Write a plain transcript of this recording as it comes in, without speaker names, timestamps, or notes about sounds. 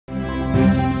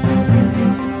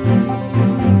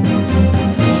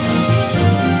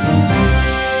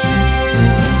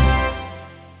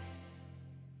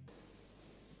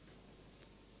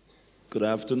Good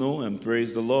afternoon and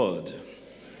praise the Lord.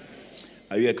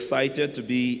 Are you excited to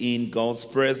be in God's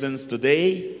presence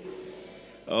today?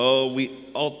 Oh, we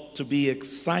ought to be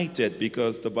excited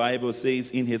because the Bible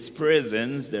says in his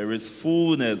presence there is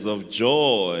fullness of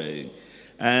joy,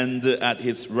 and at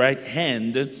his right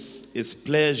hand is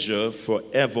pleasure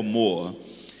forevermore.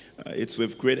 It's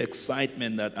with great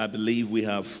excitement that I believe we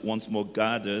have once more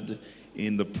gathered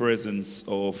in the presence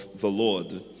of the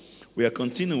Lord. We are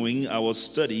continuing our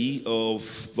study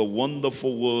of the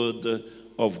wonderful word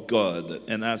of God.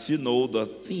 And as you know, the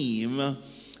theme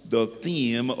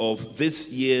of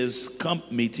this year's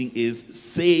camp meeting is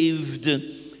Saved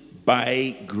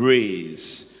by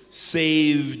Grace.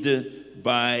 Saved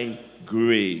by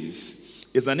Grace.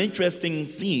 It's an interesting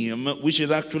theme which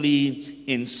is actually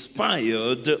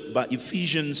inspired by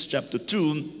Ephesians chapter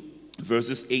 2,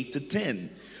 verses 8 to 10.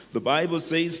 The Bible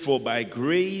says, "For by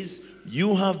grace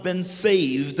you have been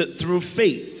saved through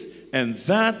faith, and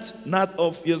that not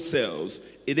of yourselves.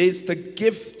 It is the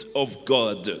gift of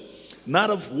God, not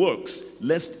of works,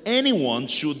 lest anyone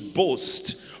should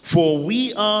boast. For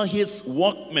we are his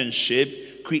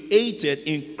workmanship, created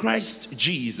in Christ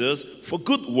Jesus for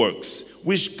good works,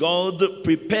 which God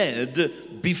prepared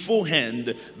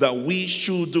beforehand that we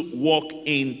should walk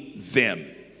in them."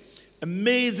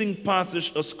 Amazing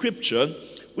passage of scripture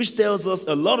which tells us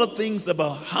a lot of things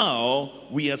about how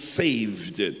we are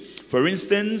saved. For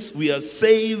instance, we are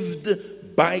saved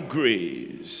by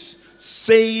grace,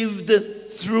 saved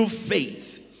through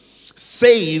faith,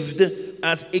 saved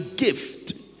as a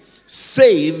gift,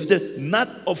 saved not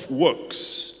of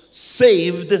works,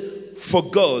 saved for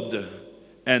God,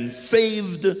 and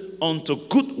saved unto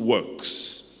good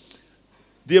works.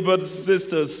 Dear brothers and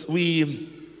sisters, we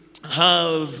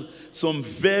have some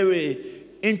very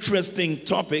interesting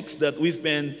topics that we've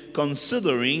been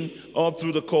considering all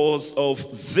through the course of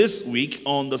this week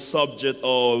on the subject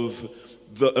of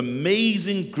the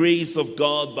amazing grace of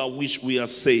God by which we are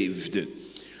saved.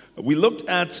 We looked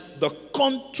at the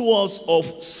contours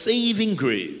of saving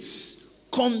grace.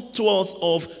 Contours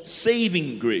of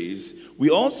saving grace.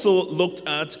 We also looked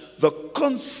at the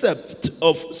concept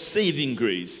of saving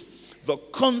grace. The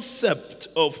concept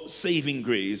of saving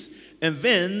grace. And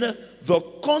then the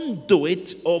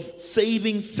conduit of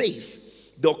saving faith.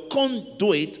 The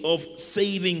conduit of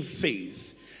saving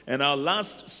faith. And our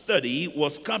last study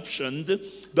was captioned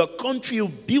 "The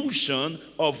contribution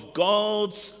of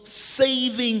God's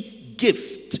saving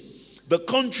gift." The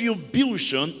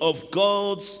contribution of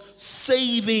God's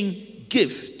saving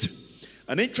gift.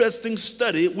 An interesting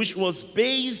study which was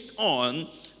based on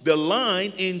the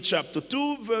line in chapter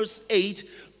 2 verse 8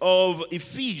 of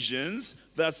Ephesians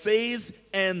that says,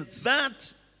 "And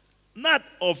that not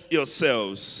of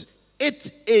yourselves,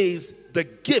 it is the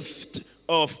gift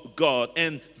of God.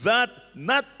 And that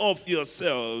not of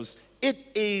yourselves, it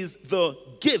is the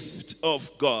gift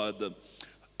of God."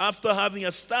 After having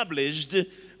established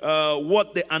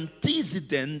what the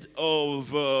antecedent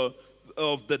of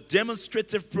the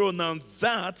demonstrative pronoun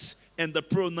 "that" and the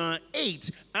pronoun "it"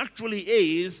 actually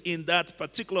is in that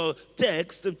particular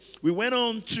text, we went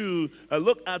on to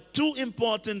look at two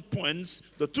important points.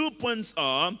 The 2 points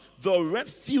are the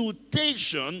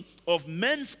refutation of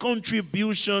men's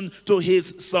contribution to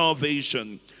his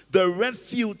salvation. The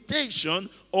refutation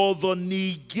or the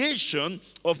negation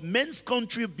of men's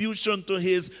contribution to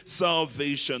his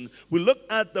salvation. We look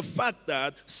at the fact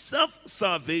that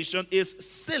self-salvation is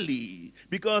silly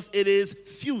because it is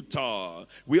futile.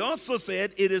 We also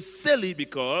said it is silly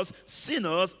because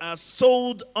sinners are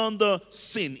sold under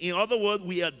sin. In other words,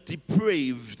 we are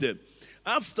depraved.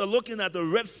 After looking at the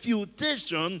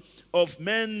refutation of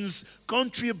men's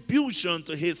contribution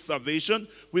to his salvation,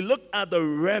 we look at the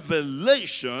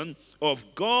revelation of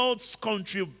God's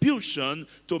contribution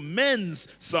to men's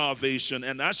salvation.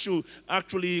 And I should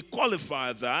actually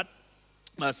qualify that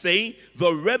by saying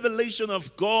the revelation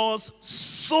of God's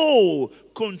sole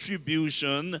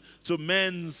contribution to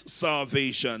men's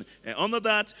salvation. And under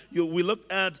that, we look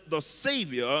at the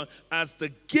Savior as the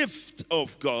gift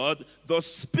of God, the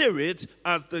Spirit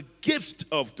as the gift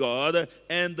of God,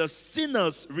 and the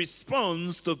sinner's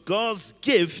response to God's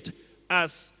gift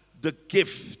as the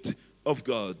gift of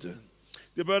God.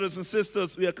 Dear brothers and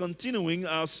sisters, we are continuing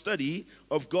our study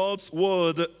of God's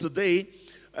Word today.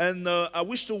 And I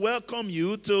wish to welcome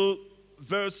you to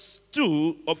verse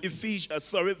 9 of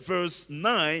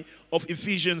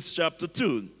Ephesians chapter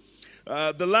 2.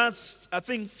 The last,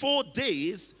 4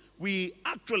 days, we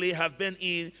actually have been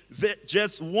in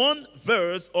just one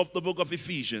verse of the book of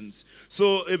Ephesians.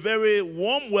 So a very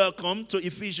warm welcome to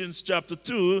Ephesians chapter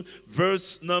 2,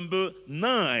 verse number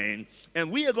 9.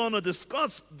 And we are going to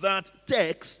discuss that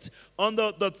text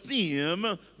under the theme,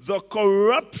 the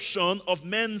corruption of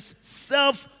men's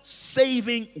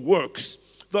self-saving works.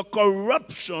 The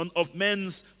corruption of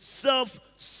men's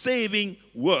self-saving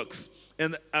works.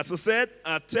 And as I said,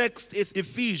 our text is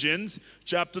Ephesians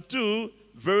chapter 2,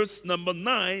 verse number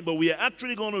 9, but we are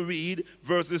actually going to read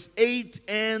verses 8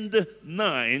 and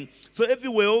 9. So if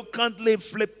you will, kindly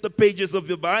flip the pages of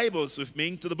your Bibles with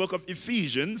me to the book of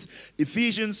Ephesians,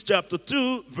 Ephesians chapter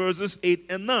 2, verses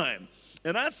 8 and 9.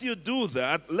 And as you do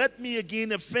that, let me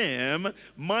again affirm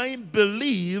my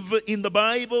belief in the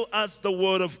Bible as the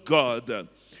Word of God.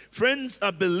 Friends,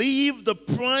 I believe the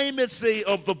primacy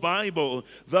of the Bible,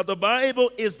 that the Bible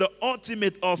is the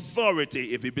ultimate authority.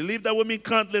 If you believe that with me,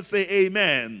 kindly say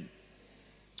amen.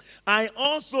 I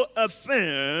also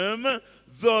affirm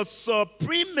the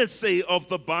supremacy of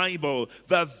the Bible,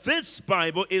 that this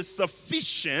Bible is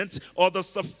sufficient, or the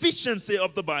sufficiency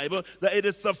of the Bible, that it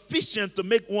is sufficient to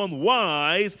make one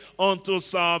wise unto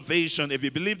salvation. If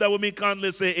you believe that with me,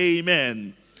 kindly say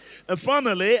amen. And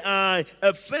finally, I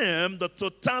affirm the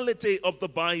totality of the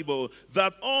Bible,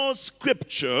 that all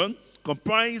scripture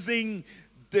comprising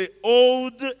the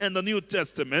Old and the New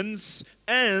Testaments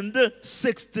and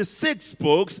 66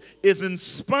 books is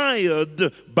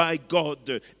inspired by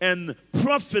God and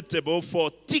profitable for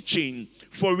teaching,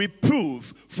 for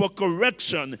reproof, for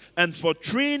correction, and for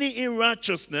training in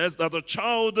righteousness, that the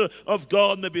child of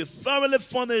God may be thoroughly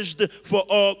furnished for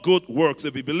all good works.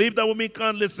 If you believe that with me,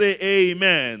 kindly say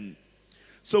amen.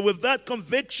 So with that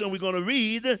conviction, we're going to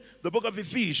read the book of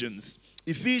Ephesians.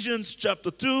 Ephesians chapter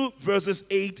 2, verses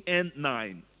 8 and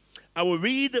 9. I will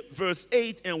read verse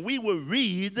 8, and we will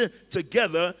read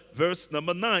together verse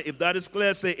number 9. If that is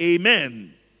clear, say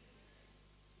amen.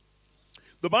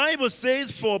 The Bible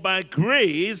says, for by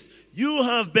grace you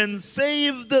have been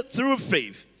saved through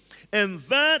faith, and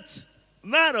that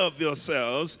not of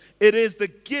yourselves, it is the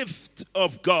gift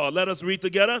of God. Let us read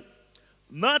together.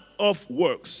 Not of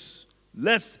works,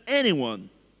 lest anyone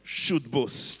should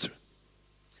boast.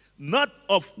 Not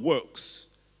of works,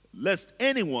 lest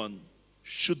anyone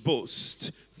should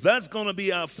boast. That's going to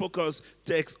be our focus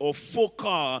text, or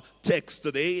focal text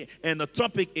today. And the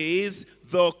topic is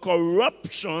the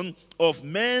corruption of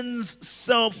men's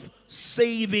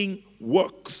self-saving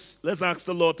works. Let's ask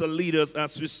the Lord to lead us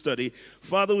as we study.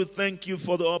 Father, we thank you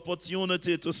for the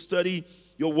opportunity to study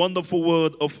your wonderful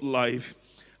word of life.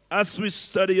 As we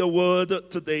study your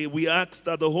word today, we ask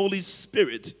that the Holy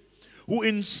Spirit, who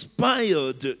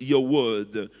inspired your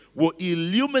word, will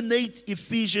illuminate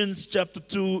Ephesians chapter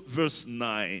 2, verse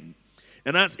 9.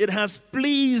 And as it has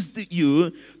pleased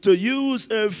you to use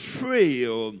a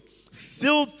frail,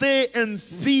 filthy, and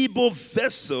feeble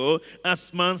vessel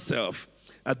as myself,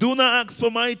 I do not ask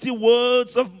for mighty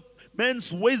words of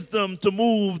men's wisdom to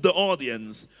move the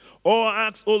audience, or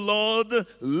ask, O Lord,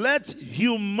 let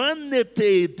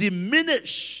humanity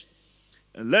diminish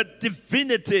and let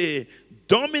divinity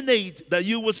dominate, that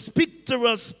you will speak to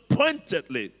us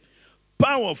pointedly,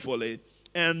 powerfully,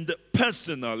 and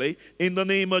personally. In the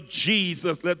name of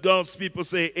Jesus, let God's people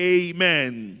say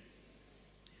amen.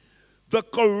 The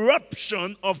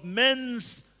corruption of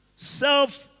men's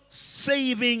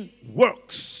self-saving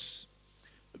works.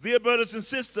 Dear brothers and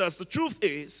sisters, the truth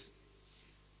is,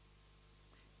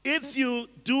 if you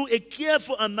do a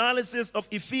careful analysis of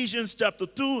Ephesians chapter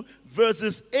 2,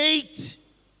 verses 8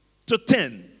 to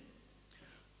 10,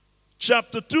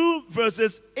 chapter 2,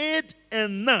 verses 8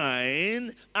 and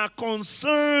 9 are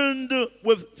concerned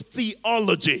with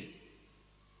theology.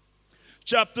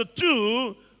 Chapter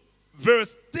 2,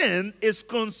 verse 10 is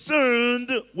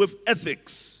concerned with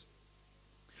ethics.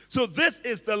 So this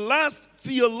is the last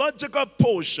theological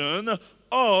portion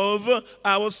of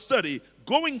our study.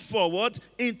 Going forward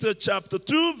into chapter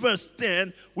 2, verse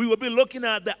 10, we will be looking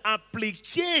at the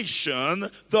application,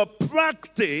 the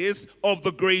practice of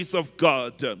the grace of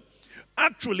God.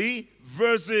 Actually,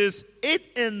 verses 8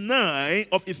 and 9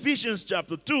 of Ephesians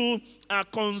chapter 2 are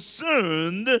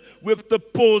concerned with the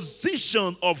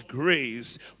position of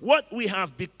grace, what we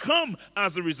have become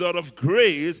as a result of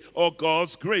grace, or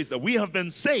God's grace, that we have been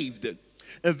saved.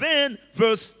 And then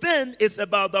verse 10 is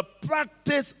about the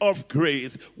practice of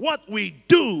grace, what we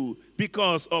do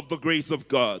because of the grace of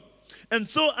God. And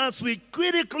so as we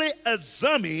critically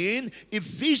examine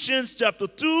Ephesians chapter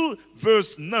 2,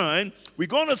 verse 9, we're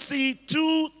going to see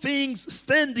two things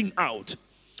standing out.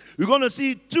 We're going to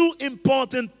see two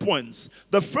important points.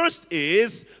 The first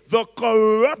is the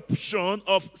corruption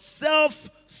of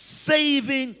self-saving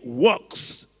self-saving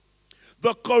works.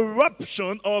 The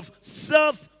corruption of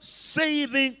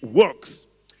self-saving works.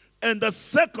 And the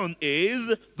second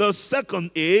is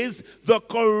the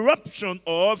corruption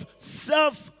of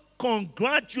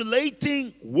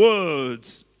self-congratulating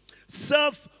words.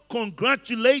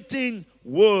 Self-congratulating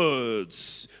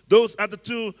words. Those are the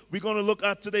two we're going to look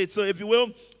at today. So if you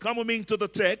will, come with me to the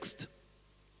text.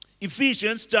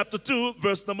 Ephesians chapter 2,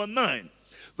 verse number 9.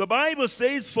 The Bible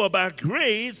says, for by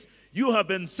grace you have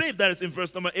been saved. That is in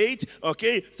verse number 8.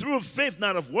 Okay, through faith,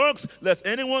 not of works, lest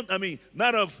anyone,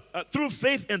 through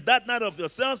faith and that not of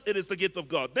yourselves, it is the gift of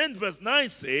God. Then verse 9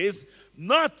 says,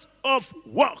 not of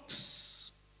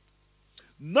works.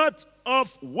 Not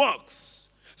of works.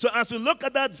 So as we look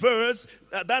at that verse,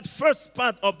 that first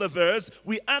part of the verse,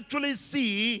 we actually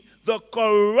see the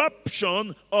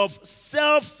corruption of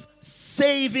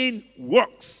self-saving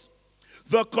works.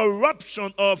 The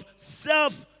corruption of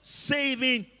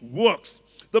self-saving works.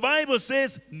 The Bible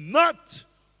says, not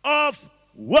of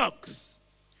works.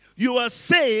 You are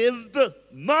saved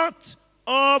not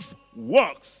of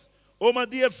works. Oh, my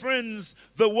dear friends,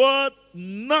 the word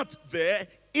not there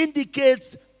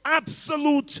indicates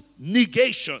absolute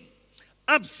negation.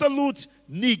 Absolute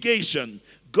negation.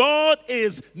 God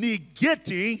is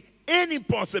negating any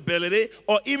possibility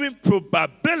or even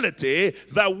probability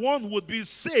that one would be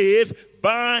saved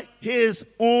by his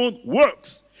own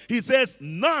works. He says,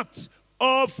 not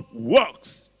of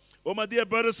works. Oh, my dear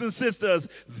brothers and sisters,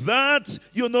 that,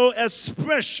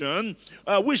 expression,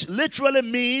 which literally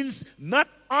means not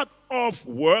out of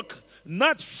work,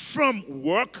 not from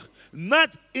work,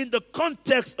 not in the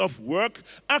context of work,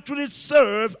 actually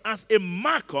serve as a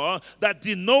marker that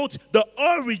denotes the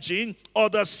origin or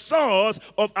the source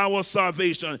of our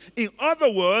salvation. In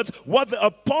other words, what the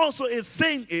apostle is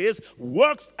saying is,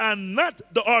 works are not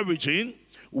the origin,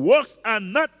 works are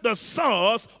not the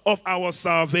source of our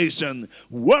salvation.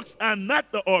 Works are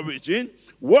not the origin,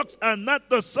 works are not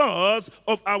the source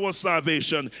of our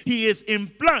salvation. He is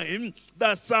implying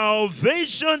that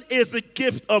salvation is a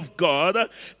gift of God,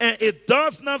 and it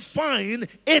does not find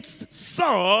its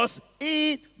source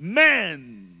in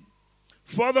man.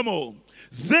 Furthermore,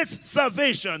 this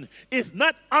salvation is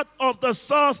not out of the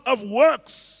source of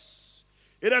works.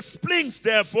 It explains,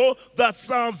 therefore, that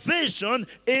salvation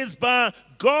is by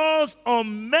God's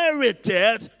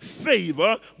unmerited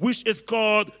favor, which is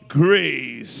called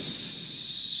grace.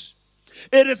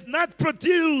 It is not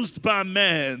produced by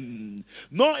man,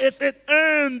 nor is it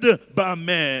earned by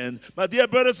man. My dear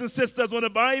brothers and sisters, when the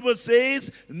Bible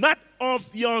says, not of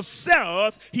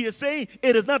yourselves, he is saying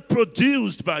it is not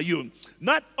produced by you.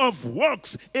 Not of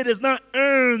works, it is not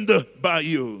earned by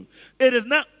you. It is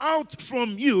not out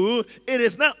from you. It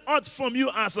is not out from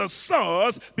you as a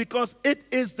source, because it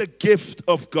is the gift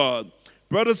of God.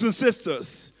 Brothers and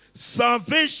sisters,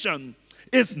 salvation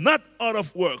is not out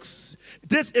of works.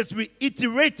 This is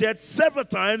reiterated several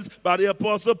times by the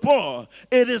Apostle Paul.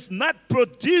 It is not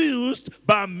produced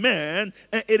by man,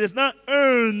 and it is not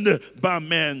earned by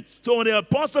man. So when the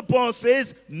Apostle Paul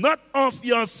says, not of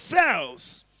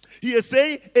yourselves, he is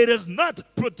saying it is not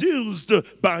produced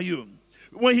by you.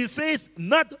 When he says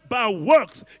not by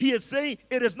works, he is saying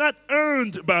it is not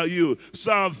earned by you.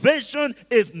 Salvation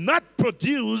is not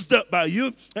produced by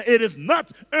you, and it is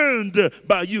not earned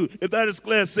by you. If that is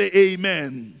clear, say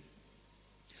amen.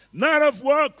 Not of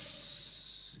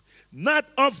works. Not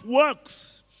of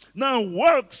works. Now,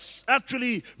 works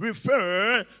actually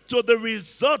refer to the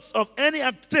results of any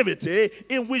activity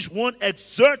in which one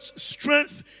exerts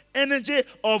strength, energy,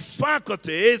 or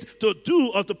faculties to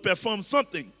do or to perform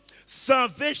something.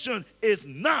 Salvation is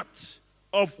not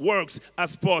of works,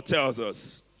 as Paul tells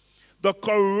us. The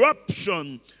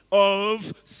corruption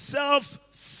of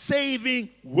self-saving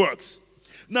works.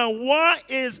 Now, why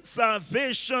is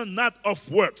salvation not of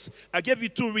works? I gave you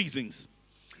two reasons.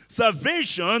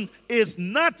 Salvation is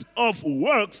not of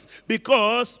works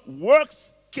because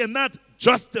works cannot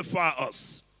justify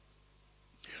us.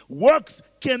 Works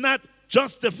cannot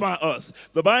justify us.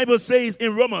 The Bible says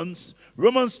in Romans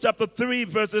chapter 3,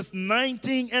 verses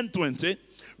 19 and 20.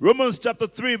 Romans chapter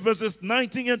 3, verses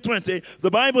 19 and 20.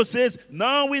 The Bible says,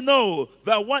 now we know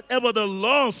that whatever the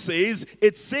law says,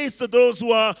 it says to those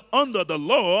who are under the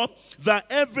law, that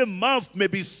every mouth may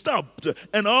be stopped,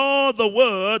 and all the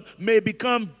word may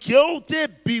become guilty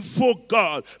before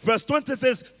God. Verse 20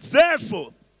 says,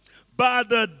 therefore, by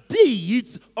the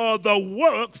deeds or the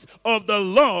works of the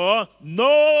law,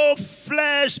 no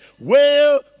flesh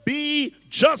will be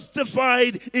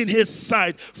justified in his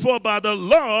sight. For by the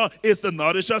law is the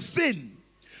knowledge of sin.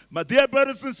 My dear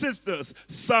brothers and sisters,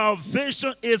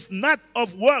 salvation is not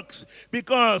of works,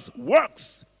 because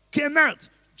works cannot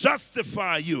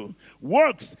justify you.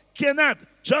 Works cannot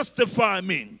justify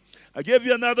me. I give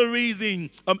you another reason,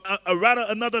 rather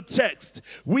another text.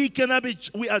 We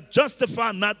are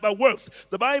justified not by works.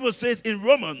 The Bible says in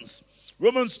Romans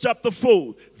chapter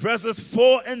 4, verses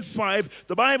 4 and 5,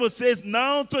 the Bible says,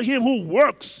 now to him who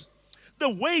works, the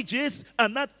wages are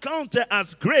not counted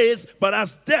as grace, but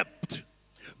as debt.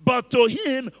 But to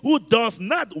him who does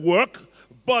not work,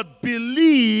 but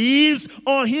believes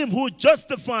on him who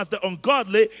justifies the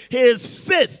ungodly, his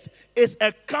faith is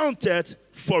accounted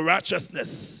for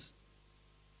righteousness.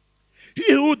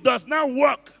 He who does not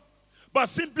work, but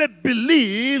simply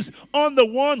believes on the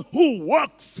one who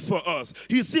works for us.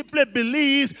 He simply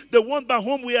believes the one by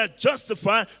whom we are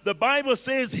justified. The Bible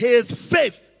says his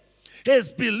faith,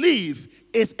 his belief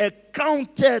is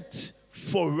accounted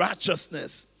for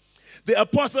righteousness. The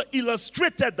apostle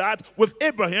illustrated that with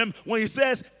Abraham when he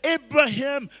says,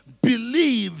 Abraham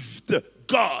believed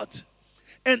God,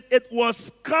 and it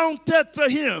was counted to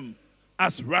him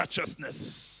as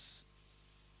righteousness.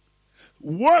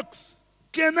 Works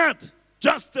cannot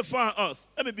justify us.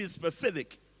 Let me be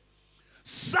specific.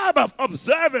 Sabbath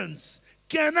observance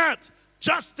cannot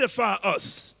justify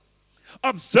us.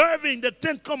 Observing the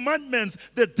 10 Commandments,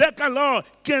 the Decalogue,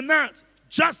 cannot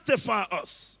justify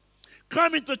us.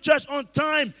 Coming to church on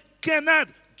time cannot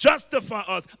justify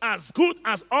us. As good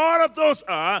as all of those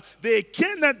are, they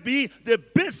cannot be the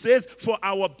basis for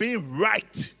our being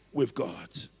right with God.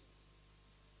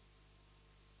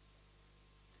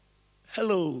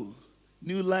 Hello,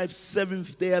 New Life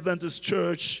Seventh-day Adventist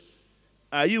Church.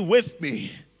 Are you with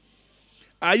me?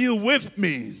 Are you with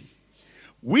me?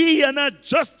 We are not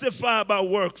justified by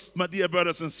works, my dear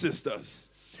brothers and sisters.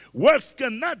 Works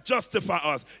cannot justify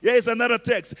us. Here is another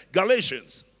text,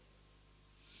 Galatians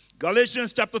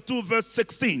chapter 2, verse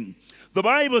 16. The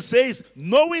Bible says,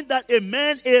 knowing that a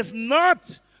man is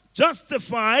not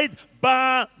justified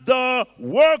by the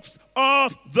works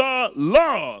of the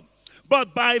law,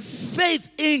 but by faith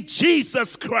in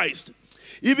Jesus Christ.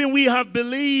 Even we have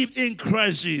believed in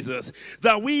Christ Jesus,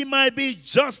 that we might be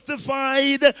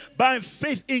justified by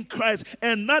faith in Christ,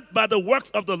 and not by the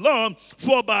works of the law.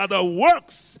 For by the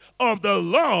works of the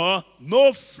law,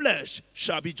 no flesh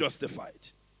shall be justified.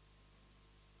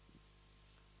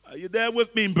 Are you there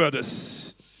with me,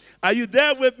 brothers? Are you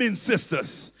there with me,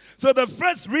 sisters? So the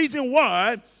first reason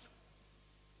why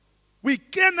we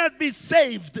cannot be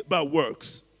saved by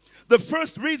works, the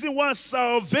first reason why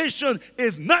salvation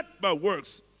is not by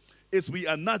works, is we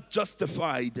are not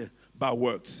justified by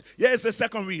works. Here's the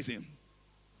second reason.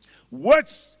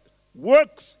 Works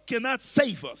cannot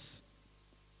save us.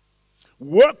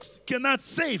 Works cannot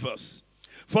save us.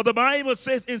 For the Bible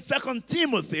says in 2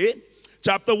 Timothy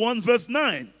chapter 1 verse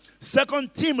 9, 2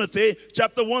 Timothy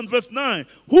chapter 1 verse 9,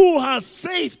 who has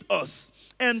saved us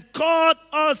and called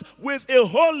us with a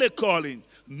holy calling,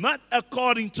 not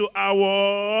according to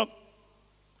our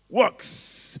works.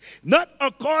 Not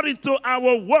according to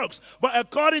our works, but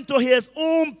according to his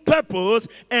own purpose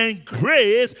and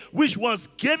grace, which was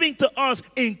given to us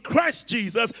in Christ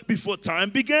Jesus before time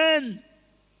began.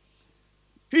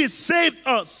 He saved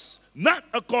us, not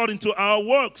according to our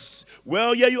works.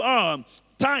 Well, here you are.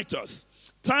 Titus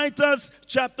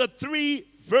chapter 3,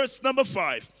 verse number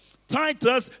 5.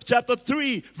 Titus chapter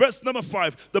 3, verse number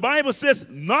 5. The Bible says,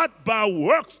 not by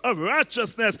works of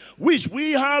righteousness which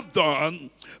we have done,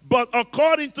 but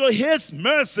according to his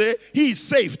mercy he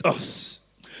saved us,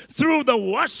 through the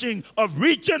washing of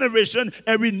regeneration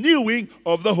and renewing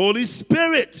of the Holy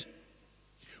Spirit.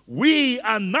 We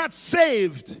are not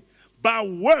saved by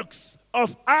works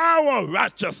of our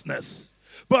righteousness,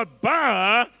 but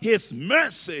by his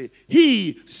mercy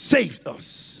he saved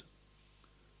us.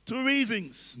 Two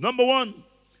reasons. Number one,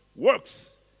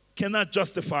 works cannot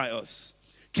justify us,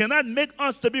 cannot make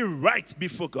us to be right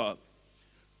before God.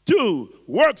 Two,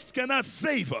 works cannot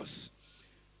save us.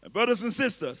 Brothers and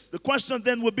sisters, the question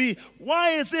then would be, why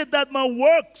is it that my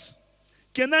works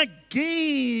cannot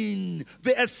gain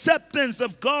the acceptance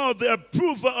of God, the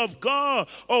approval of God?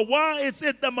 Or why is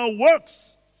it that my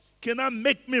works cannot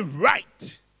make me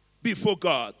right before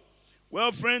God?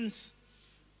 Well, friends,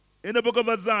 in the book of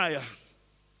Isaiah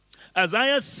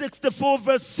 64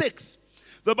 verse 6,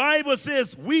 the Bible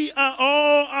says, we are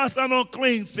all as an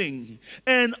unclean thing,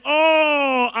 and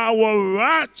all our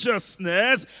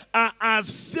righteousness are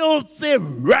as filthy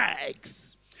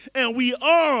rags. And we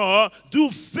all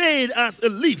do fade as a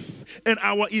leaf, and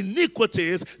our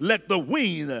iniquities, like the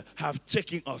wind, have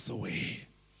taken us away.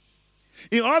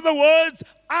 In other words,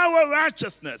 our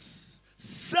righteousness,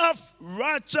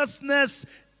 self-righteousness,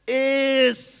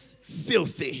 is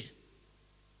filthy.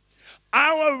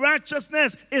 Our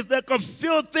righteousness is like a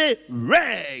filthy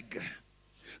rag.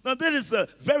 Now, this is a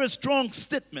very strong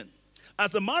statement.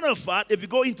 As a matter of fact, if you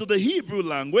go into the Hebrew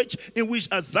language in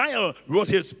which Isaiah wrote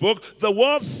his book, the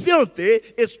word filthy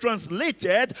is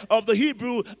translated of the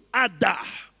Hebrew ada.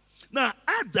 Now,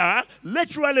 ada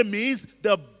literally means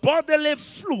the bodily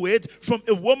fluid from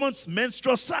a woman's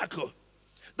menstrual cycle.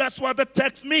 That's what the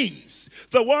text means.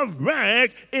 The word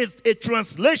rag is a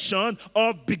translation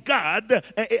of begad,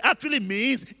 and it actually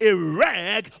means a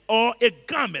rag or a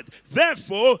garment.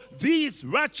 Therefore, these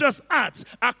righteous acts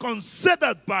are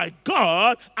considered by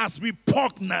God as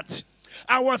repugnant.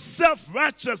 Our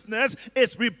self-righteousness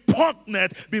is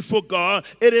repugnant before God.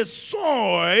 It is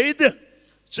soiled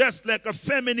just like a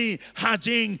feminine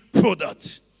hygiene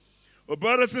product. Well,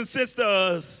 brothers and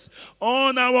sisters,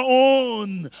 on our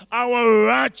own, our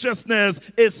righteousness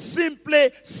is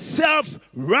simply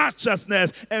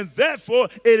self-righteousness, and therefore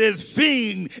it is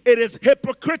vain, it is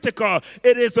hypocritical,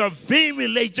 it is a vain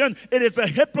religion, it is a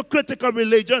hypocritical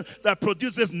religion that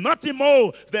produces nothing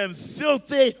more than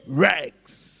filthy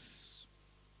rags.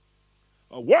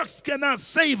 Our works cannot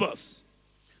save us.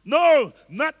 No,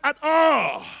 not at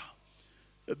all.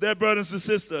 Dear brothers and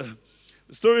sisters,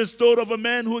 the story is told of a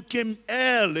man who came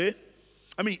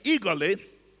eagerly.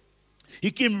 He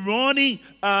came running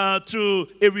to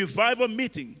a revival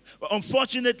meeting. But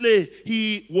unfortunately,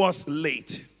 he was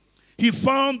late. He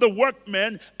found the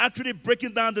workmen actually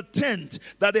breaking down the tent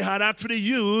that they had actually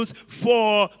used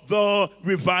for the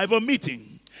revival meeting.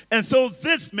 And so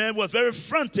this man was very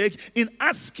frantic in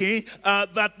asking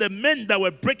that the men that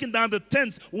were breaking down the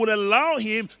tents would allow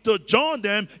him to join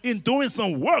them in doing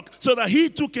some work so that he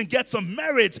too can get some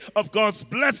merit of God's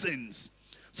blessings.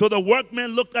 So the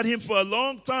workmen looked at him for a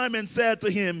long time and said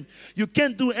to him, "You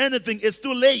can't do anything, it's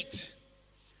too late."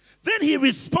 Then he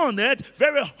responded,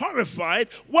 very horrified,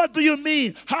 "What do you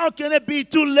mean? How can it be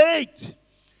too late?"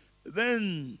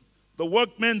 Then the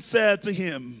workmen said to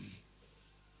him,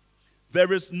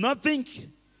 "There is nothing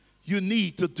you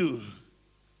need to do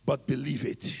but believe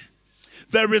it."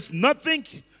 There is nothing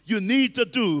you need to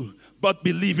do but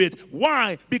believe it.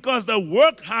 Why? Because the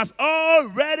work has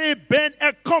already been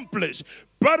accomplished.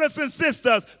 Brothers and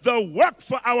sisters, the work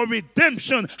for our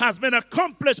redemption has been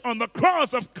accomplished on the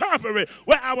cross of Calvary,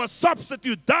 where our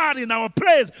substitute died in our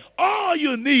place. All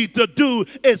you need to do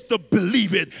is to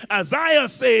believe it. Isaiah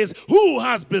says, "Who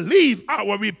has believed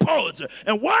our report?"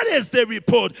 And what is the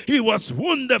report? He was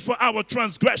wounded for our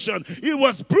transgression. He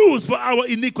was bruised for our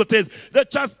iniquities. The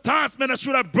chastisement that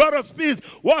should have brought us peace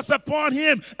was upon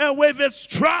him, and with his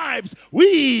stripes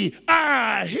we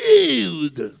are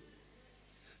healed.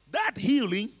 That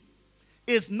healing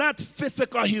is not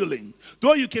physical healing.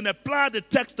 Though you can apply the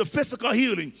text to physical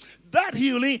healing, that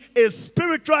healing is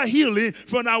spiritual healing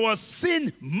from our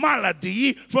sin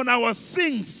malady, from our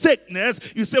sin sickness.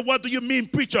 You say, "What do you mean,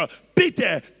 preacher?"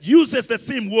 Peter uses the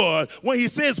same word when he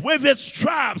says, "With his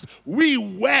stripes we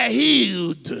were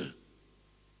healed."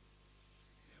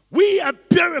 We are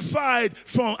purified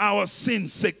from our sin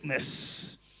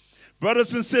sickness.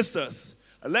 Brothers and sisters,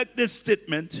 I like this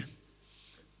statement.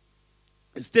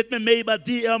 A statement made by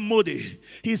D.L. Moody.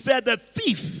 He said the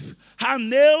thief had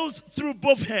nails through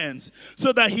both hands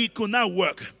so that he could not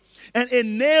work, and a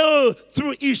nail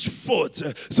through each foot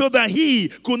so that he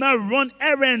could not run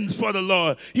errands for the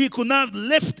Lord. He could not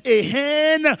lift a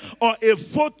hand or a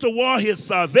foot toward his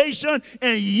salvation,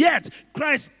 and yet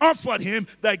Christ offered him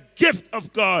the gift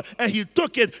of God, and he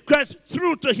took it. Christ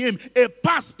threw to him a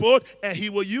passport, and he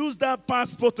will use that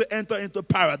passport to enter into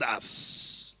paradise.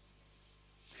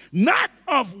 Not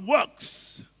of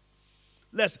works,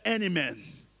 lest any man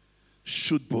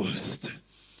should boast.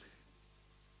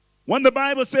 When the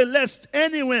Bible says, "Lest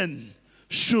anyone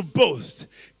should boast,"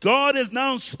 God is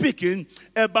now speaking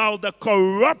about the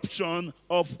corruption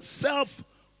of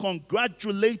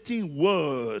self-congratulating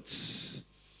words.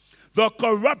 The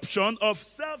corruption of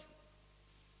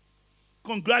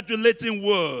self-congratulating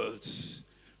words.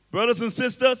 Brothers and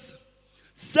sisters,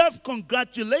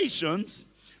 self-congratulations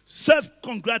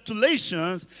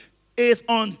is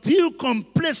undue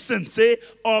complacency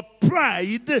or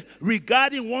pride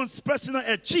regarding one's personal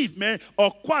achievement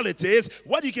or qualities,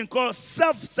 what you can call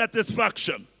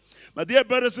self-satisfaction. My dear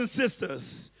brothers and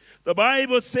sisters, the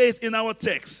Bible says in our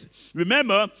text,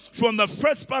 remember, from the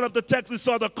first part of the text, we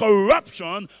saw the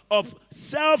corruption of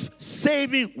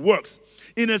self-saving works.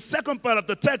 In the second part of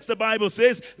the text, the Bible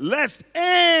says, "Lest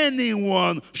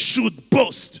anyone should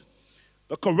boast."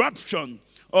 The corruption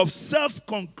of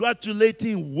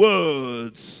self-congratulating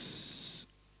words.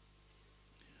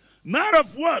 Not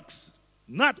of works,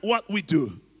 not what we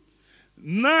do.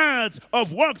 not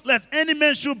of works, lest any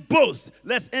man should boast,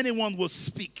 lest anyone will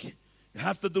speak. It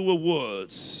has to do with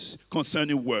words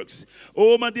concerning works.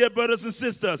 Oh, my dear brothers and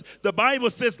sisters, the Bible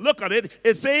says, look at it.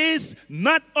 It says,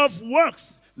 not of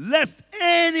works, lest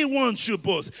anyone should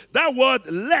boast. That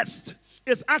word lest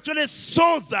is actually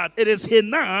so that. It is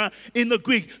hina in the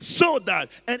Greek, so that.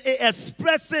 And it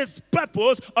expresses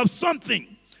purpose of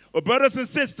something. Oh, brothers and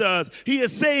sisters, he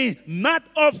is saying, not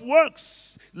of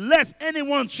works, lest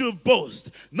anyone should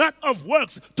boast. Not of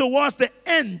works towards the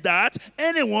end that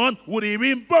anyone would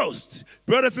even boast.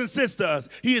 Brothers and sisters,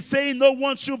 he is saying no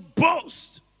one should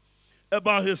boast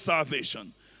about his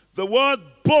salvation. The word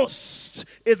boast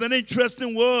is an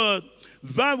interesting word.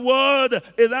 That word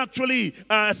is actually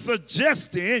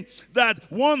suggesting that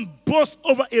one boasts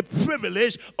over a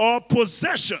privilege or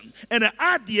possession. And the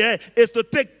idea is to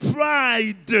take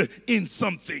pride in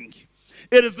something.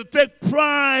 It is to take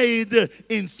pride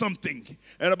in something.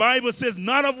 And the Bible says,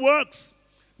 not of works,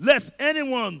 lest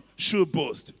anyone should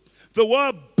boast. The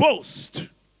word boast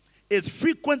is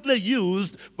frequently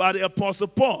used by the Apostle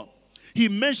Paul. He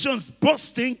mentions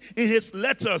boasting in his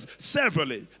letters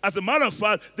severally. As a matter of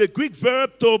fact, the Greek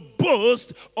verb to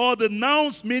boast, or the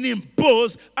nouns meaning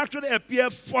boast, actually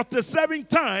appears 47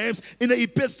 times in the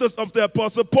epistles of the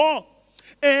Apostle Paul.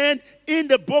 And in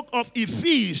the book of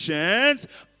Ephesians,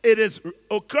 it is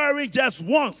occurring just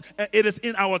once, and it is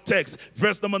in our text,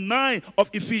 verse number 9 of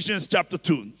Ephesians chapter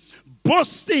 2.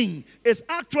 Boasting is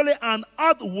actually an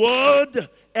outward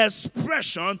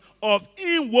expression of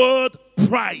inward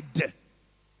pride.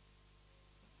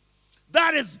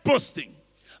 That is boasting,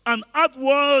 an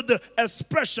outward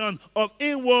expression of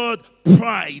inward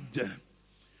pride.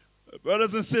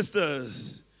 Brothers and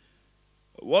sisters,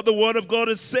 what the Word of God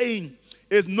is saying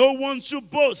is no one should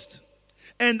boast.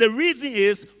 And the reason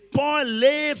is Paul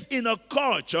lived in a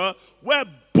culture where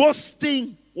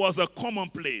boasting was a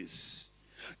commonplace.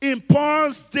 In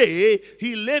Paul's day,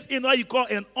 he lived in what you call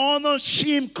an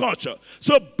honor-shame culture.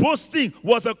 So boasting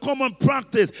was a common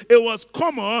practice. It was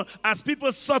common as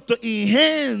people sought to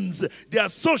enhance their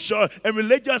social and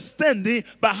religious standing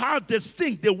by how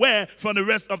distinct they were from the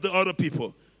rest of the other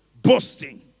people.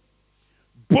 Boasting.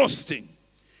 Boasting.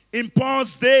 In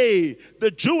Paul's day,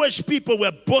 the Jewish people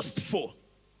were boastful.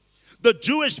 The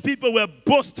Jewish people were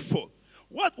boastful.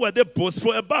 What were they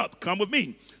boastful about? Come with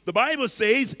me. The Bible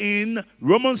says in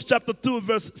Romans chapter 2,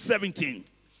 verse 17.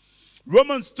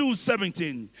 Romans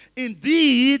 2:17.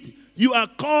 Indeed, you are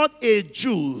called a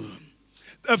Jew.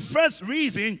 The first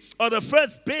reason or the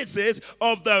first basis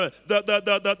of the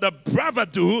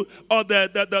bravado or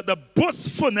the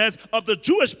boastfulness of the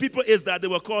Jewish people is that they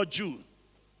were called Jew.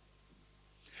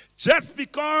 Just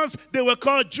because they were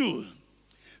called Jew,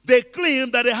 they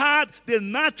claimed that they had the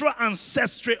natural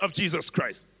ancestry of Jesus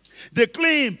Christ. They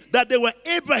claimed that they were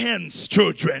Abraham's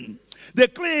children. They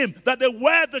claimed that they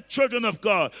were the children of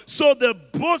God. So they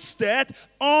boasted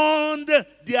on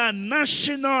their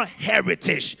national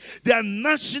heritage, their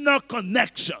national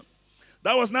connection.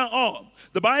 That was not all.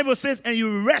 The Bible says, and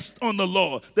you rest on the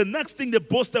Lord. The next thing they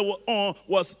boasted on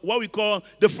was what we call,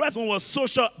 the first one was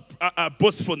social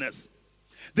boastfulness.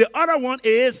 The other one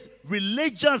is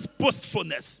religious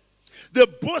boastfulness. They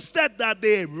boasted that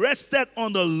they rested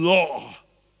on the law.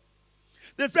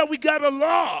 They said, we got a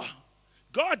law.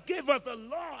 God gave us the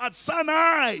law at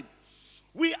Sinai.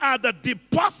 We are the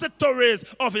depositories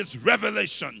of his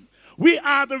revelation. We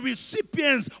are the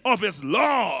recipients of his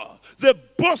law. They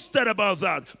boasted about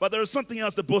that. But there is something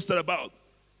else they boasted about.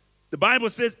 The Bible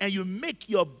says, and you make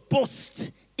your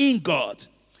boast in God.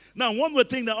 Now, one would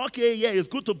think that, okay, yeah, it's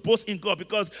good to boast in God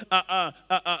because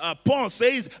Paul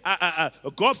says,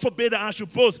 God forbid that I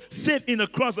should boast, save in the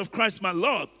cross of Christ my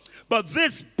Lord. But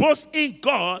this boast in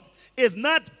God is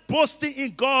not boasting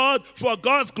in God for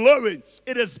God's glory.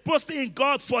 It is boasting in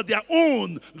God for their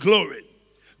own glory.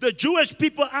 The Jewish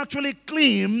people actually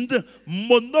claimed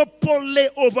monopoly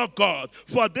over God.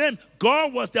 For them,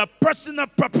 God was their personal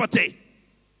property.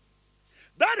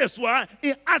 That is why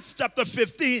in Acts chapter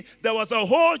 15, there was a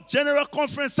whole general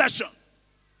conference session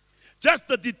just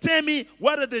to determine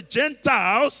whether the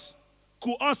Gentiles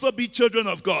could also be children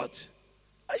of God.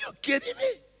 Are you kidding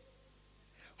me?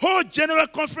 Whole general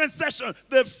conference session,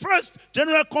 the first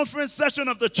general conference session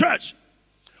of the church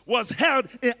was held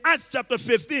in Acts chapter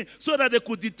 15 so that they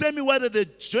could determine whether the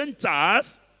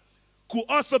Gentiles could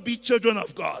also be children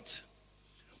of God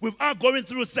without going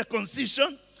through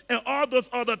circumcision and all those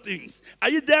other things. Are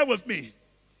you there with me?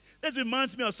 This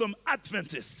reminds me of some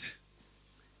Adventists.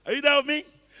 Are you there with me?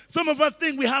 Some of us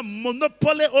think we have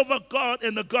monopoly over God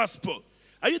and the gospel.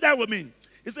 Are you there with me?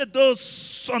 He said those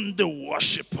Sunday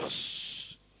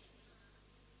worshipers.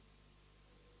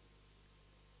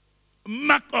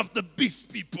 mark of the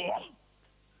beast people.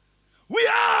 We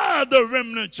are the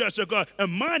remnant church of God.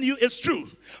 And mind you, it's true.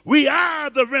 We are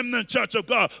the remnant church of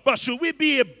God. But should we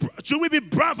be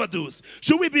bravadous?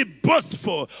 Should we be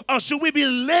boastful? Or should we be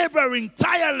laboring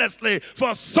tirelessly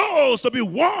for souls to be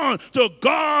won to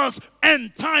God's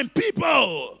end time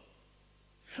people?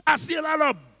 I see a lot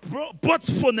of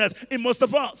boastfulness in most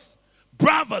of us.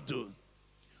 Bravado.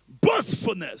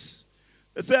 Boastfulness.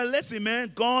 They say, listen,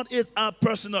 man, God is our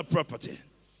personal property.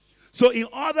 So in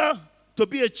order to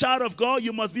be a child of God,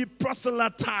 you must be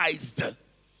proselytized.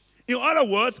 In other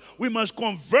words, we must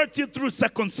convert you through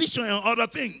circumcision and other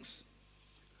things.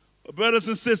 Brothers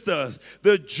and sisters,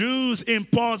 the Jews in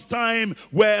Paul's time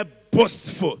were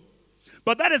boastful.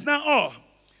 But that is not all.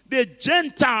 The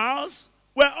Gentiles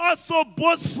were also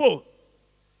boastful.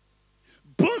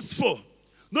 Boastful.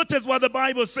 Notice what the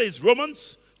Bible says.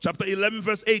 Romans chapter 11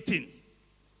 verse 18.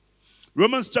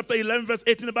 Romans chapter 11 verse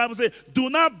 18, the Bible says, do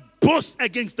not boast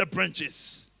against the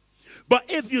branches. But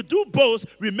if you do boast,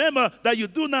 remember that you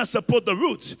do not support the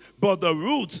root, but the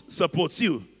root supports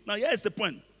you. Now here's the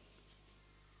point.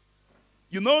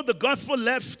 You know the gospel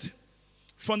left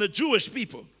from the Jewish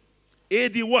people.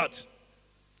 AD what?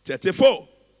 34.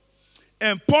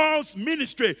 And Paul's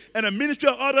ministry and the ministry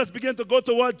of others began to go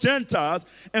toward Gentiles.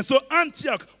 And so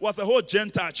Antioch was a whole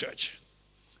Gentile church.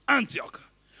 Antioch.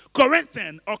 Corinth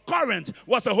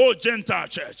was a whole Gentile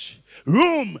church.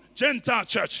 Rome, Gentile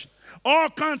church. All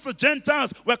kinds of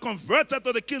Gentiles were converted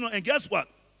to the kingdom. And guess what?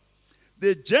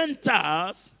 The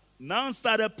Gentiles now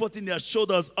started putting their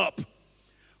shoulders up.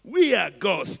 We are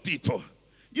God's people.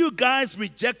 You guys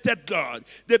rejected God.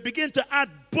 They begin to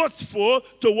act boastful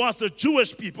towards the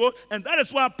Jewish people. And that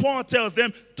is why Paul tells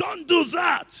them, don't do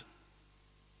that.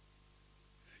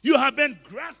 You have been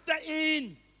grafted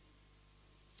in.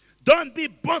 Don't be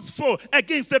boastful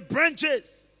against the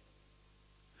branches.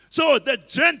 So the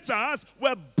Gentiles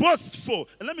were boastful.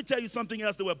 And let me tell you something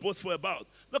else they were boastful about.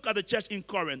 Look at the church in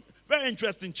Corinth. Very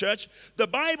interesting church. The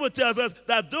Bible tells us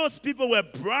that those people were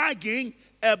bragging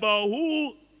about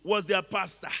who was their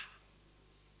pastor.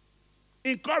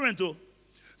 In Corinth,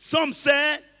 some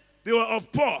said they were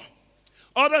of Paul.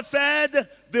 Others said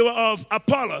they were of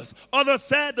Apollos. Others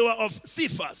said they were of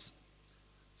Cephas.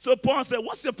 So Paul said,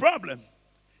 what's your problem?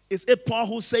 Is it Paul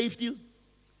who saved you?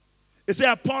 Is it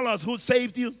Apollos who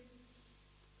saved you?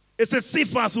 Is it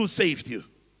Cephas who saved you?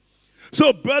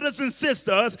 So, brothers and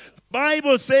sisters, the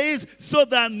Bible says, so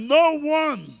that no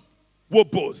one will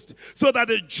boast. So that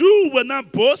the Jew will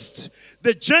not boast,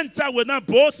 the Gentile will not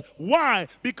boast. Why?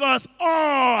 Because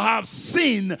all have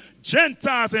sinned.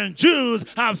 Gentiles and Jews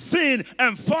have sinned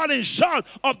and fallen short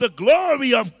of the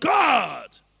glory of God.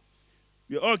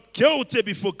 We are all guilty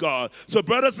before God. So,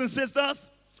 brothers and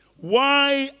sisters,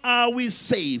 why are we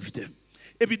saved?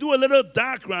 If you do a little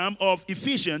diagram of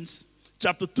Ephesians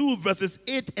chapter 2 verses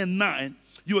 8 and 9,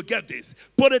 you will get this.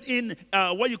 Put it in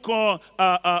what you call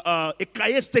a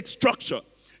chiastic structure.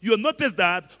 You'll notice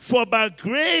that for by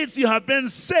grace you have been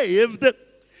saved,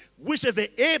 which is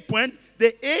the A point.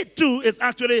 The A2 is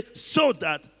actually so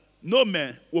that no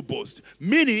man will boast.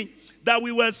 Meaning that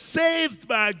we were saved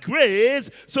by grace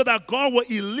so that God will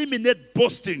eliminate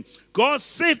boasting. God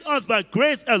saved us by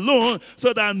grace alone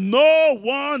so that no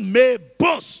one may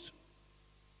boast.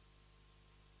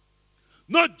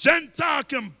 No Gentile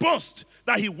can boast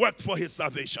that he worked for his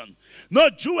salvation.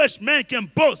 No Jewish man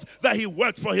can boast that he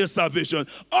worked for his salvation.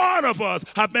 All of us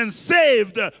have been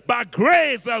saved by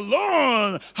grace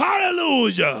alone.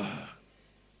 Hallelujah.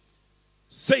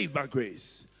 Saved by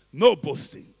grace. No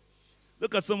boasting.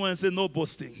 Look at someone and say, no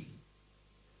boasting.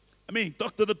 I mean,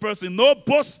 talk to the person, no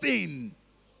boasting.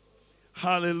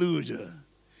 Hallelujah.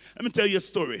 Let me tell you a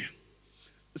story.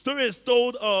 The story is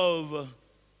told of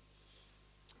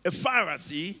a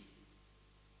Pharisee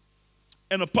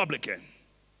and a publican.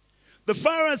 The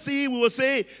Pharisee, we will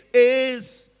say,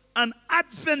 is an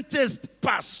Adventist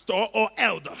pastor or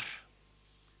elder.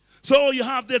 So you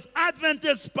have this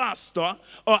Adventist pastor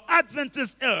or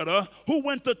Adventist elder who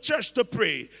went to church to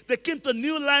pray. They came to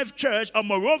Newlife Church or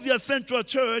Morovia Central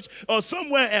Church or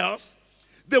somewhere else.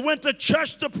 They went to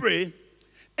church to pray,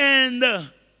 and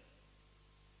the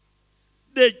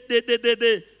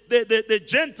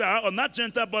Gentile, or not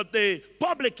Gentile, but the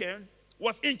publican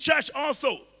was in church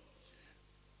also.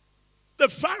 The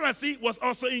Pharisee was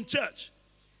also in church.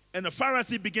 And the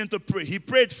Pharisee began to pray. He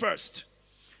prayed first.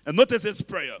 And notice his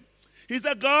prayer. He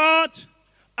said, God,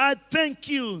 I thank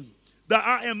you that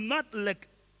I am not like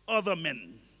other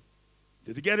men.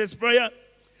 Did you get his prayer?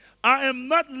 I am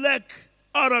not like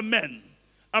other men.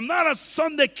 I'm not a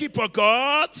Sunday keeper,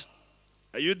 God.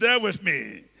 Are you there with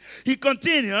me? He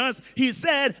continues, he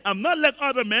said, I'm not like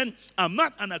other men. I'm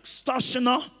not an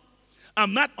extortioner.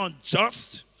 I'm not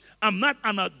unjust. I'm not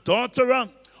an adulterer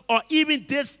or even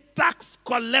this tax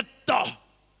collector.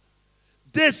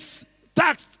 This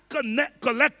tax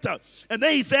collector. And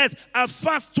then he says, I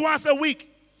fast twice a week.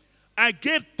 I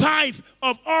give tithe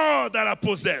of all that I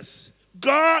possess.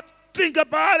 God, think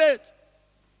about it.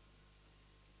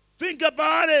 Think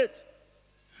about it.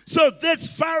 So this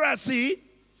Pharisee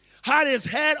had his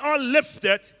head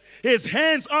unlifted, his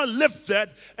hands unlifted,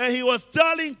 and he was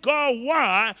telling God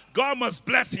why God must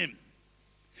bless him.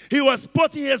 He was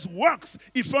putting his works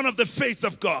in front of the face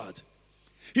of God.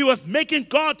 He was making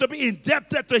God to be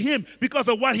indebted to him because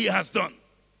of what he has done.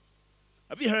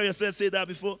 Have you heard yourself say that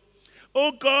before?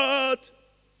 Oh God,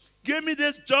 give me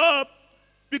this job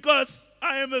because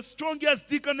I am the strongest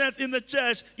deaconess in the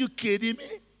church. You kidding me?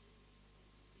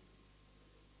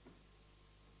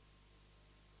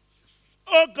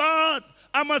 Oh God,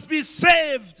 I must be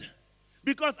saved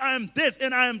because I am this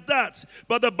and I am that.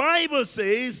 But the Bible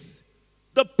says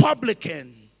the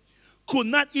publican could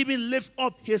not even lift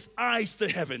up his eyes to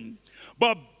heaven,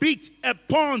 but beat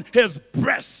upon his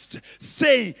breast,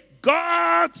 saying,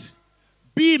 God,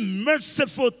 be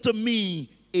merciful to me,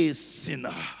 a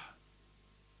sinner.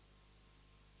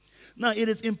 Now, it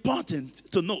is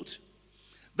important to note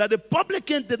that the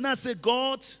publican did not say,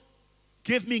 God,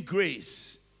 give me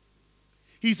grace.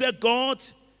 He said, God,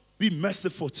 be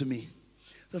merciful to me.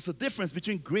 There's a difference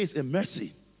between grace and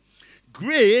mercy.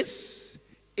 Grace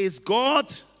is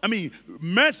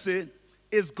mercy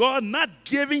is God not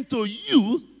giving to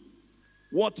you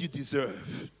what you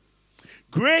deserve.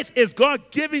 Grace is God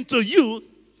giving to you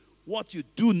what you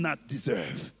do not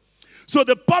deserve. So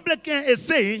the publican is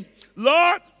saying,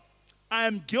 Lord, I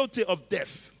am guilty of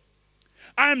death.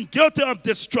 I am guilty of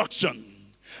destruction.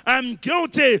 I'm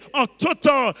guilty of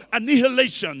total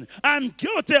annihilation. I'm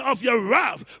guilty of your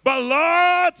wrath. But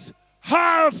Lord,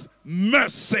 have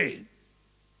mercy.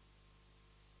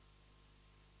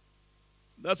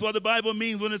 That's what the Bible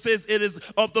means when it says it is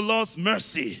of the Lord's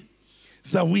mercy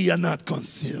that we are not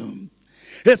consumed.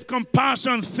 His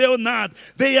compassions fail not.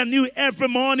 They are new every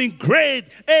morning. Great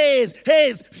is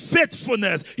his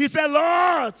faithfulness. He said,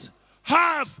 Lord,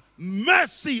 have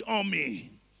mercy on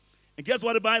me. And guess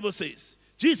what the Bible says?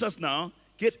 Jesus now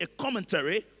gave a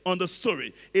commentary on the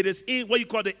story. It is in what you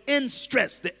call the end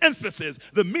stress, the emphasis,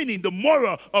 the meaning, the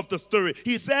moral of the story.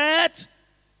 He said,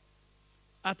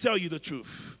 I tell you the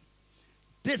truth.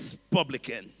 This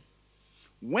publican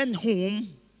went home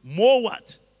more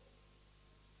what?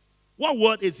 What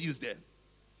word is used there?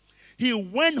 He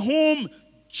went home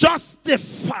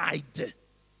justified.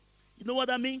 You know what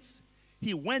that means?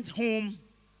 He went home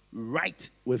right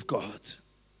with God.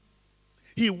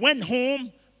 He went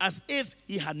home as if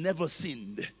he had never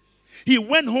sinned. He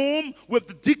went home with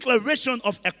the declaration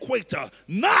of acquittal,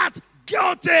 not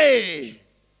guilty,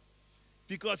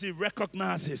 because he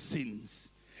recognized his sins.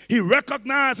 He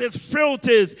recognized his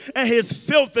frailties and his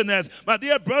filthiness. My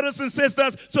dear brothers and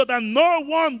sisters, so that no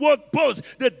one would boast.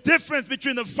 The difference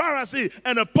between the Pharisee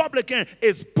and the publican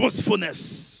is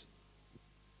boastfulness.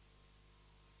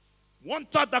 One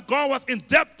thought that God was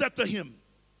indebted to him,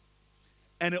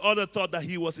 and the other thought that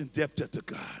he was indebted to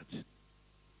God.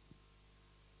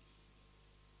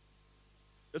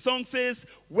 The song says,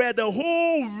 where the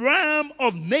whole realm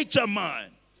of nature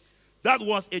mine, that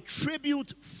was a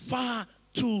tribute far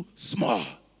too small.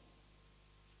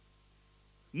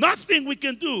 Nothing we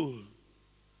can do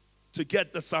to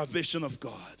get the salvation of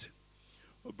God.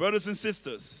 Well, brothers and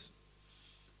sisters,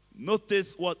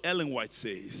 notice what Ellen White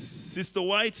says. Sister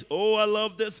White, oh, I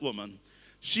love this woman.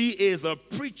 She is a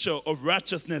preacher of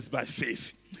righteousness by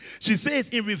faith. She says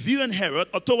in Review and Herald,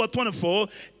 October 24,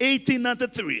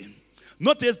 1893,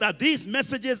 notice that these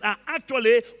messages are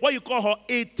actually what you call her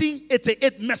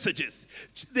 1888 messages.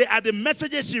 They are the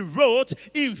messages she wrote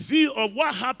in view of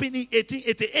what happened in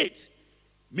 1888,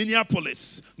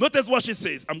 Minneapolis. Notice what she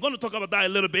says. I'm going to talk about that a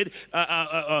little bit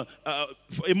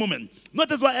for a moment.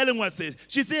 Notice what Ellen White says.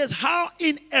 She says how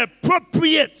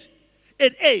inappropriate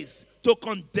it is to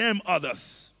condemn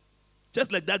others.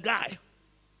 Just like that guy.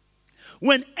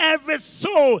 When every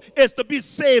soul is to be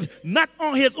saved, not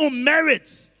on his own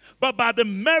merits, but by the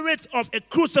merits of a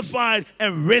crucified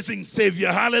and risen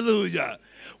Savior. Hallelujah.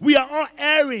 We are all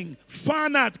erring,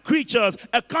 finite creatures,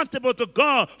 accountable to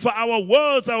God for our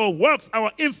words, our works, our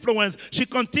influence. She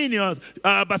continues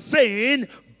by saying,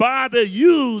 by the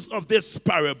use of this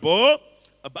parable,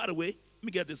 by the way, let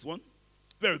me get this one.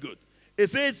 Very good.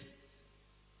 It says,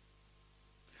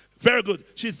 Very good.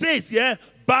 She says, yeah,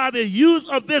 by the use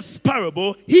of this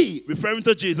parable, he, referring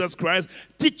to Jesus Christ,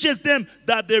 teaches them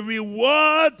that the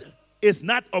reward is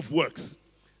not of works,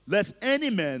 lest any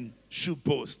man should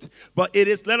boast. But it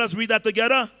is, let us read that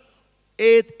together.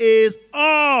 It is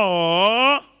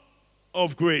all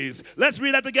of grace. Let's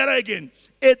read that together again.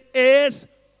 It is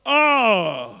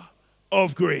all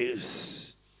of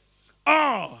grace.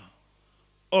 All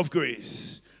of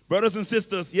grace. Brothers and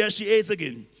sisters, yes, she is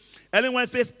again. Ellen White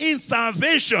says, in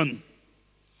salvation,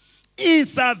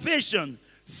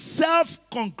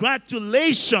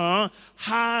 self-congratulation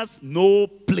has no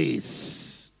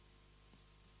place.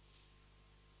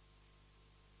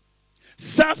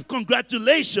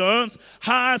 Self-congratulations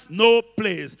has no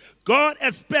place. God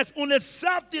expects only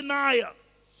self-denial,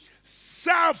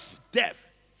 self-death,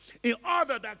 in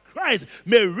order that Christ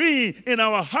may reign in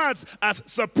our hearts as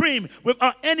supreme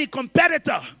without any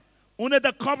competitor. Only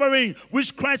the covering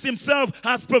which Christ himself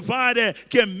has provided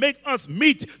can make us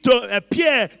meet to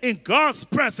appear in God's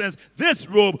presence. This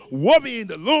robe, woven in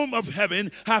the loom of heaven,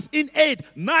 has in it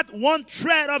not one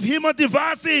thread of human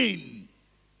devising.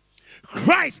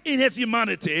 Christ in his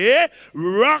humanity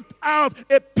wrought out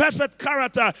a perfect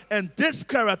character, and this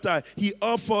character he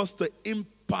offers to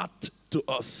impart to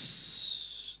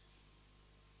us.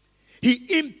 He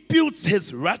imputes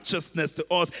his righteousness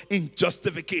to us in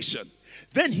justification.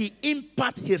 Then he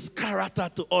imparts his character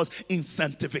to us in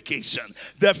sanctification.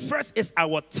 The first is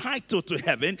our title to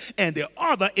heaven, and the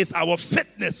other is our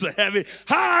fitness to heaven.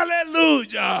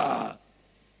 Hallelujah!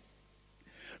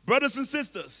 Brothers and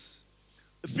sisters,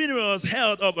 the funeral was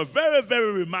held of a very,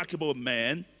 very remarkable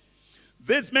man.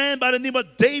 This man by the name of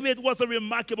David was a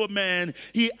remarkable man.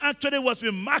 He actually was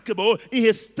remarkable in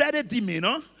his steady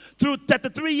demeanor. Through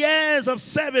 33 years of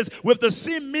service with the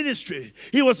same ministry,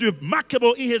 he was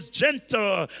remarkable in his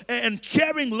gentle and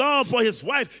caring love for his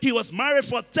wife. He was married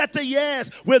for 30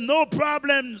 years with no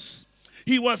problems.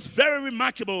 He was very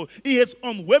remarkable in his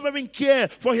unwavering care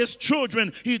for his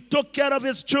children. He took care of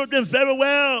his children very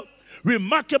well.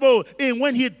 Remarkable in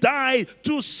when he died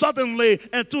too suddenly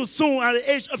and too soon at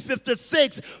the age of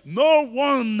 56. No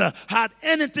one had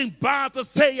anything bad to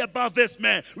say about this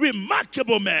man.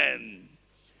 Remarkable man.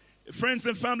 Friends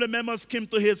and family members came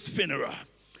to his funeral,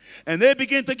 and they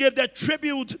began to give their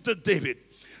tribute to David.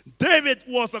 David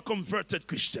was a converted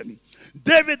Christian.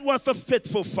 David was a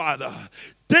faithful father.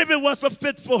 David was a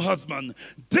faithful husband.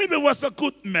 David was a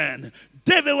good man.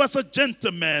 David was a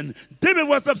gentleman. David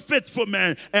was a faithful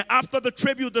man. And after the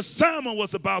tribute, the sermon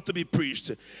was about to be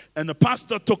preached, and the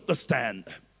pastor took the stand.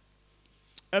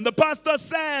 And the pastor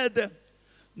said,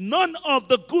 none of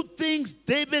the good things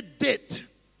David did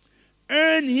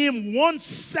earn him 1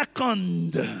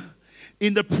 second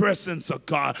in the presence of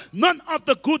God. None of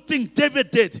the good things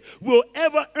David did will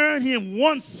ever earn him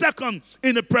 1 second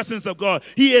in the presence of God.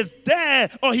 He is there,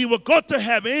 or he will go to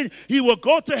heaven. He will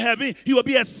go to heaven. He will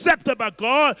be accepted by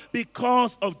God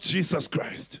because of Jesus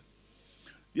Christ.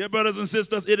 Dear brothers and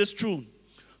sisters, it is true.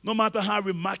 No matter how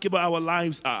remarkable our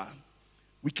lives are,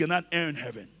 we cannot earn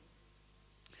heaven.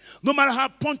 No matter how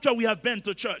punctual we have been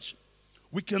to church,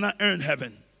 we cannot earn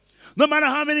heaven. No matter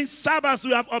how many Sabbaths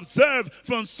we have observed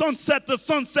from sunset to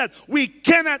sunset, we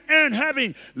cannot earn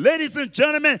heaven. Ladies and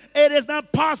gentlemen, it is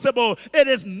not possible. It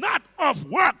is not of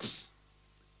works,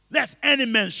 lest any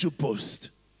man should boast.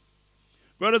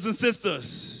 Brothers and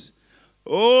sisters,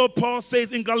 Paul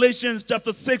says in Galatians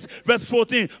chapter 6, verse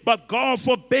 14, but God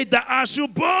forbade that I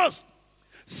should boast,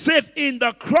 save in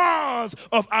the cross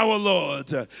of our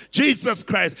Lord Jesus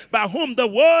Christ, by whom the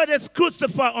word is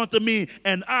crucified unto me,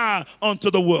 and I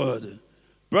unto the word.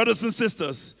 Brothers and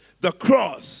sisters, the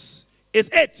cross is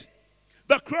it.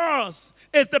 The cross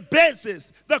is the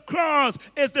basis. The cross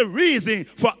is the reason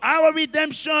for our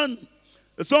redemption.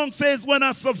 The song says, when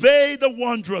I survey the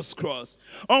wondrous cross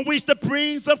on which the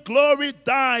Prince of Glory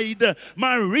died,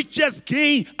 my richest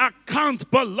gain I count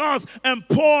but loss, and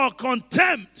pour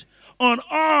contempt on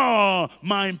all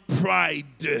my pride.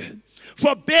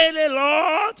 Forbid it,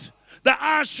 Lord, that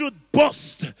I should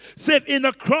boast, save in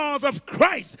the cross of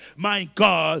Christ, my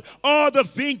God. All the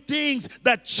vain things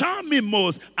that charm me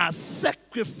most, I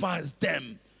sacrifice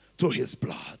them to his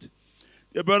blood.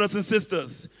 Dear brothers and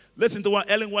sisters, listen to what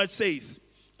Ellen White says.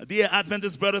 Dear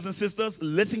Adventist brothers and sisters,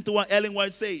 listen to what Ellen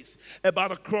White says about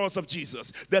the cross of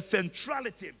Jesus, the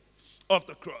centrality of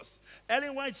the cross.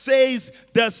 Ellen White says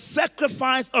the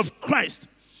sacrifice of Christ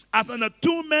as an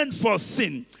atonement for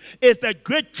sin is the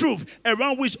great truth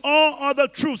around which all other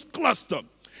truths cluster.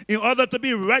 In order to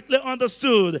be rightly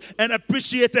understood and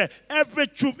appreciated, every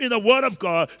truth in the Word of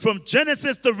God, from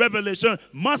Genesis to Revelation,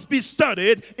 must be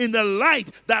studied in the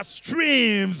light that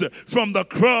streams from the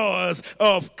cross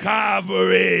of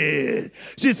Calvary.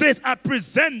 She says, I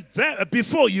present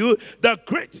before you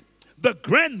the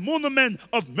grand monument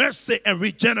of mercy and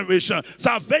regeneration,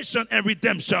 salvation and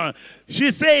redemption. She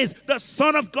says, the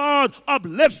Son of God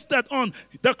uplifted on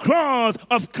the cross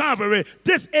of Calvary.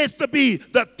 This is to be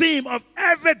the theme of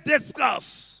every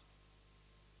discourse.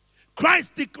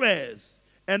 Christ declares,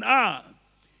 and I,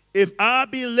 if I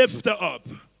be lifted up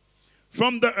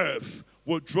from the earth,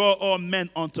 will draw all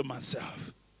men unto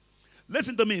myself.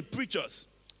 Listen to me, preachers,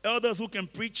 elders who can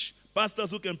preach,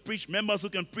 pastors who can preach, members who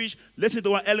can preach. Listen to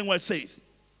what Ellen White says.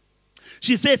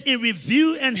 She says in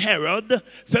Review and Herald,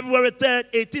 February 3rd,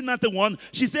 1891,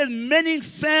 she says, many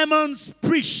sermons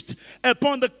preached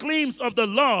upon the claims of the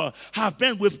law have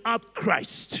been without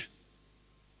Christ.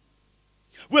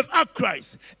 Without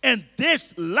Christ. And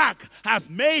this lack has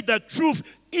made the truth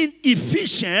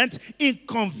inefficient in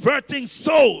converting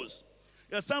souls.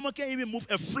 Someone can't even move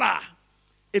a flower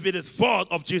if it is fault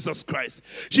of Jesus Christ.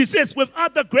 She says,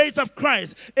 without the grace of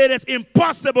Christ, it is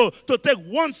impossible to take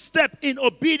one step in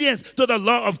obedience to the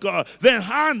law of God. Then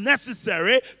how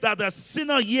necessary that the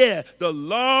sinner hear the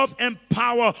love and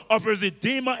power of his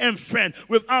Redeemer and friend.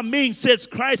 Without me, says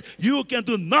Christ, you can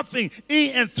do nothing.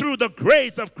 In and through the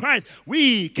grace of Christ,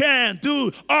 we can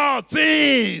do all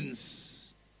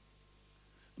things.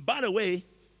 By the way,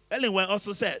 Ellen White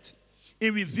also said,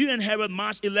 in Review and Herald,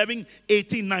 March 11,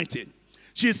 1819,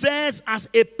 she says, as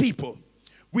a people,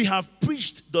 we have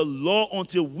preached the law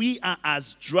until we are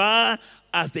as dry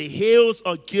as the hills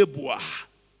of Gibeah.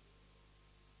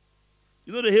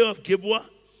 You know the hill of Gibeah?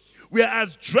 We are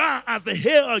as dry as the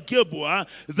hill of Gibeah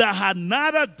that had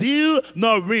neither dew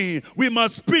nor rain. We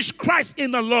must preach Christ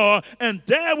in the law, and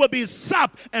there will be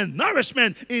sap and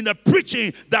nourishment in the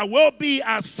preaching that will be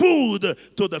as food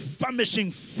to the famishing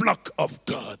flock of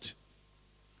God.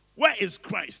 Where is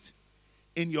Christ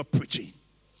in your preaching?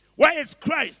 Where is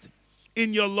Christ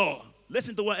in your law?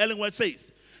 Listen to what Ellen White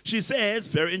says. She says,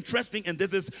 very interesting, and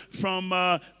this is from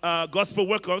Gospel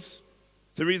Workers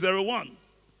 301,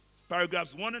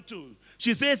 paragraphs 1 and 2.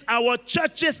 She says, our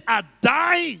churches are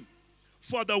dying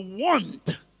for the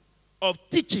want of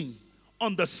teaching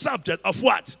on the subject of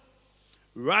what?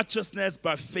 Righteousness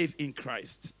by faith in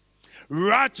Christ.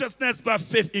 Righteousness by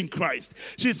faith in Christ.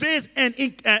 She says, and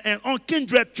on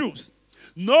kindred truths.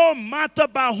 No matter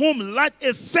by whom light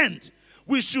is sent,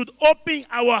 we should open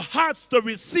our hearts to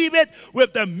receive it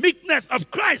with the meekness of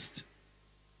Christ.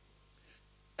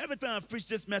 Every time I've preached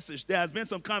this message, there has been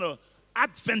some kind of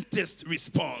Adventist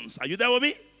response. Are you there with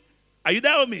me? Are you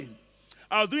there with me?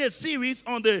 I was doing a series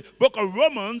on the book of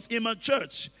Romans in my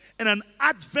church, and an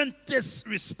Adventist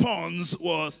response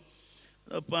was,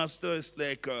 Pastor, it's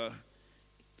like,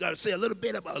 got to say a little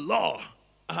bit about law.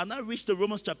 I have not reached the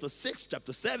Romans chapter 6,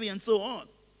 chapter 7, and so on.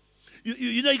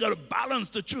 You know you got to balance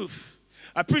the truth.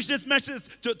 I preached this message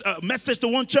to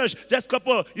one church just a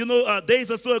couple days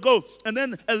or so ago. And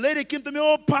then a lady came to me,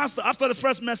 oh, Pastor, after the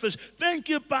first message. Thank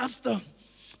you, Pastor.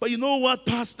 But you know what,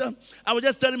 Pastor? I was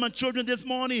just telling my children this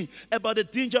morning about the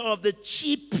danger of the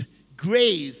cheap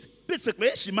grace. Basically,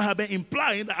 she might have been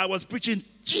implying that I was preaching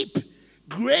cheap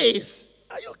grace.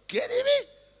 Are you kidding me?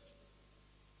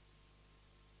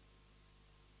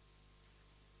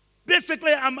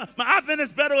 Basically, my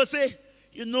Adventist brother will say,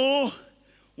 you know,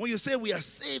 when you say we are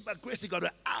saved by grace, you got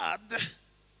to add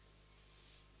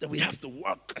that we have to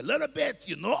work a little bit,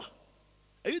 you know.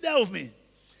 Are you there with me?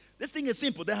 This thing is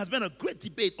simple. There has been a great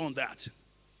debate on that.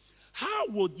 How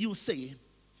would you say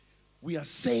we are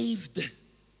saved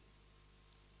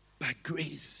by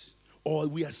grace or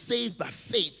we are saved by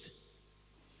faith?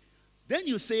 Then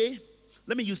you say,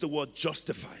 let me use the word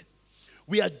justified.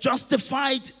 We are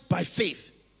justified by faith.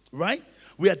 Right?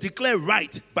 We are declared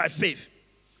right by faith.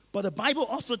 But the Bible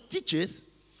also teaches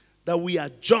that we are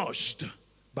judged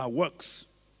by works.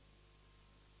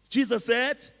 Jesus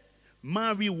said,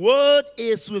 my reward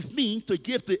is with me to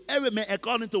give to every man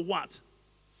according to what?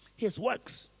 His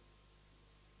works.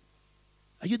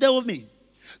 Are you there with me?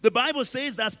 The Bible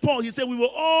says, that's Paul, he said, we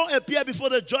will all appear before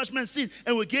the judgment seat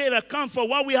and we give account for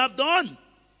what we have done.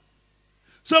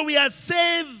 So we are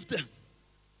saved.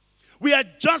 We are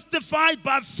justified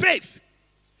by faith.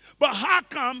 But how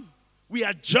come we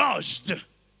are judged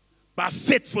by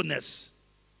faithfulness?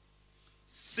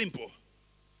 Simple.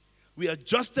 We are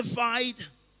justified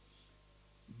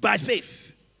by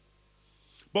faith.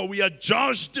 But we are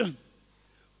judged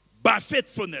by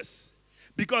faithfulness.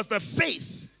 Because the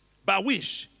faith by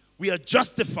which we are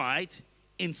justified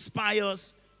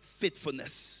inspires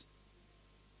faithfulness.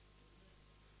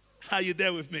 Are you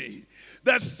there with me?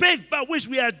 The faith by which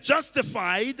we are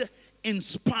justified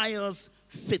inspires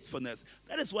faithfulness.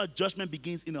 That is why judgment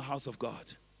begins in the house of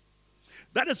God.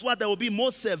 That is why there will be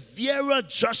more severer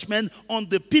judgment on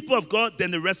the people of God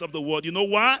than the rest of the world. You know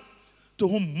why? To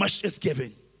whom much is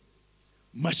given,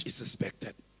 much is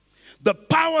expected. The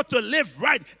power to live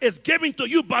right is given to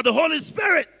you by the Holy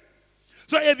Spirit.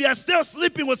 So if you are still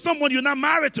sleeping with someone you're not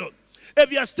married to, if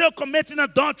you are still committing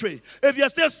adultery, if you are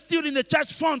still stealing the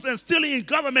church funds and stealing in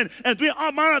government and doing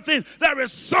all manner of things, there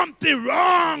is something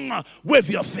wrong with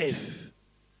your faith.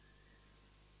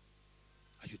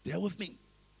 Are you there with me?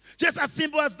 Just as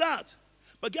simple as that.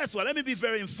 But guess what? Let me be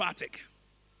very emphatic.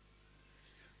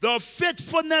 The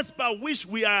faithfulness by which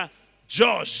we are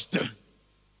judged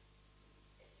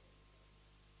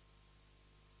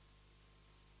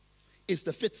is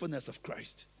the faithfulness of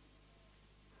Christ.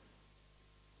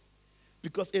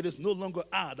 Because it is no longer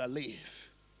I that live,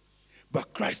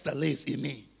 but Christ that lives in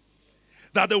me.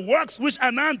 That the works which I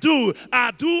now do,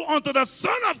 I do unto the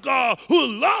Son of God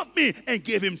who loved me and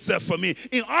gave himself for me.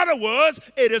 In other words,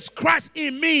 it is Christ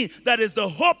in me that is the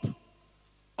hope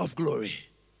of glory.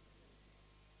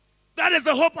 That is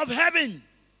the hope of heaven.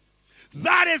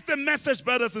 That is the message,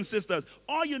 brothers and sisters.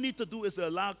 All you need to do is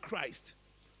allow Christ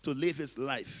to live his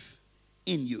life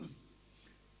in you.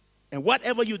 And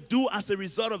whatever you do as a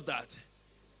result of that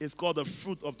is called the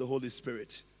fruit of the Holy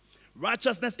Spirit.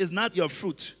 Righteousness is not your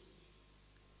fruit.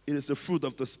 It is the fruit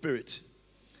of the Spirit.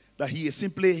 That he is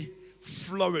simply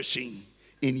flourishing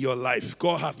in your life.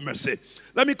 God have mercy.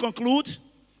 Let me conclude,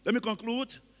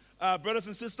 brothers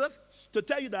and sisters, to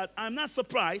tell you that I'm not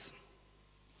surprised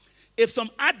if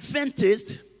some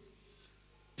Adventists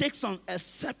take some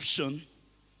exception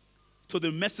to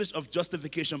the message of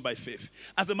justification by faith.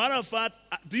 As a matter of fact,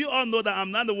 do you all know that I'm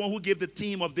not the one who gave the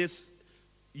theme of this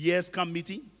year's camp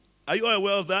meeting? Are you all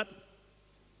aware of that?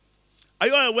 Are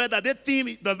you all aware that this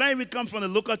theme does not even come from the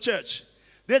local church?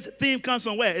 This theme comes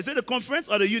from where? Is it the conference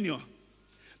or the union?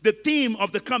 The theme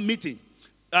of the camp meeting,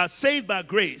 saved by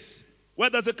grace. Where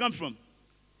does it come from?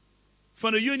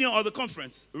 From the union or the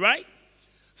conference, right?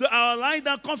 So I was lying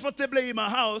down comfortably in my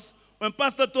house when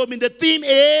Pastor told me the theme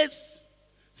is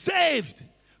saved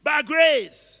by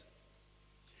grace.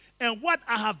 And what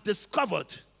I have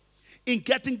discovered in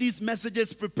getting these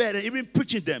messages prepared and even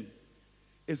preaching them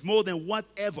is more than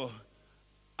whatever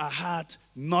I had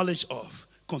knowledge of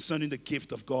concerning the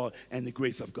gift of God and the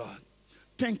grace of God.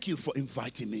 Thank you for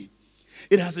inviting me.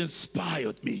 It has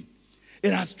inspired me.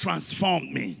 It has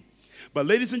transformed me. But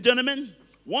ladies and gentlemen,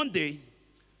 one day,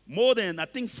 more than I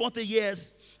think 40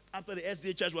 years after the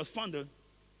SDA church was founded,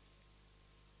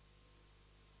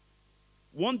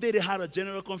 one day they had a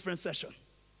general conference session.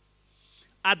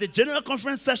 At the general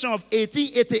conference session of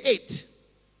 1888,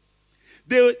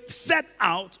 they set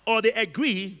out or they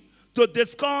agreed to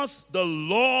discuss the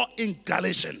law in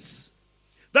Galatians.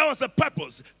 That was the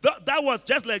purpose. That was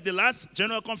just like the last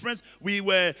general conference. We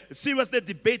were seriously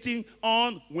debating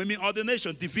on women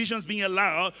ordination, divisions being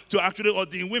allowed to actually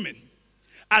ordain women.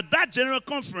 At that general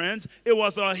conference, it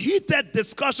was a heated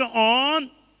discussion on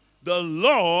the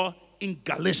law in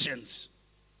Galatians.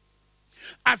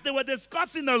 As they were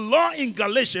discussing the law in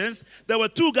Galatians, there were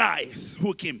two guys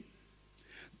who came.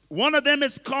 One of them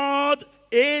is called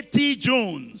A.T.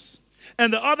 Jones,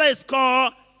 and the other is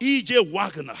called E.J.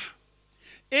 Wagner.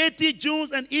 A.T.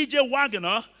 Jones and E.J.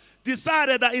 Wagner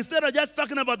decided that instead of just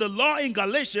talking about the law in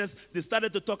Galatians, they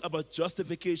started to talk about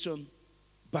justification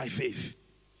by faith.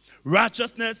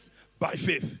 Righteousness by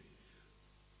faith.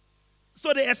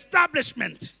 So the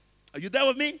establishment, are you there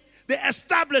with me? The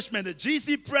establishment, the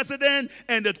GC president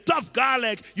and the tough guy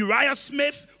like Uriah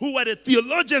Smith, who were the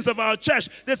theologians of our church,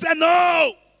 they said,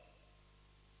 no,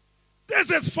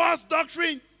 this is false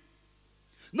doctrine.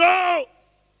 No,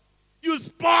 you're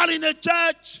spoiling the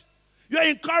church. You're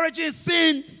encouraging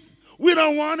sins. We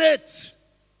don't want it.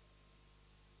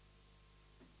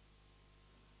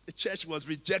 The church was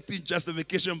rejecting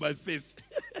justification by faith.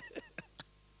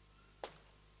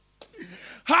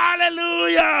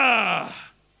 Hallelujah.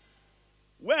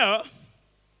 Well,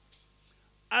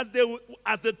 as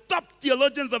the top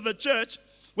theologians of the church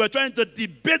were trying to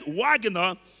debate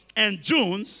Wagner and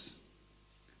Jones,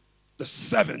 the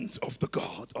servant of the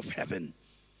God of heaven,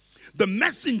 the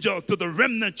messenger to the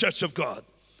remnant church of God,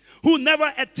 who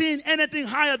never attained anything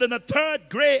higher than a third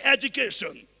grade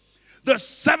education, the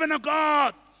servant of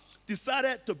God,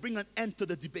 decided to bring an end to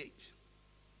the debate.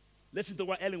 Listen to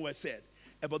what Ellingworth said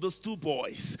about those two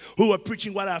boys who were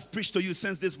preaching what I've preached to you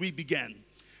since this week began.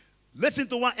 Listen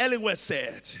to what Ellingworth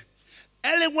said.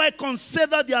 Ellingworth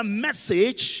considered their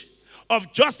message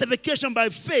of justification by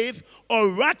faith or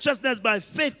righteousness by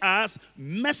faith as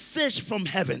message from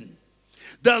heaven.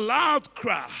 The loud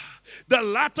cry, the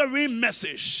lattering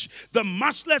message, the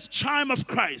matchless chime of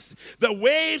Christ, the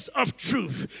waves of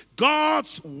truth,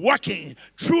 God's working,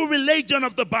 true religion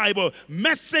of the Bible,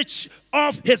 message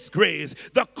of his grace,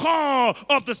 the call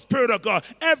of the Spirit of God.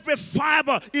 Every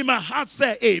fiber in my heart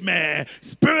say amen.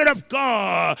 Spirit of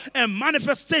God and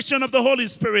manifestation of the Holy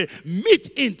Spirit meet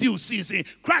in due season.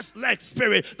 Christ-like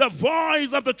spirit, the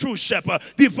voice of the true shepherd,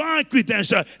 divine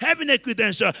credential, heavenly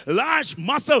credential, large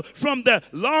muscle from the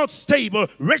Lord's stable,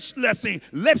 rich blessing,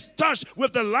 lips touched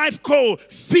with the life coal,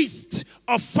 feast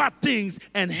of fat things,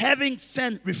 and having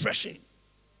sent refreshing.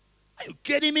 Are you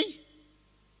kidding me?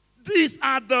 These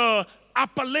are the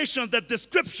appellations, the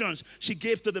descriptions she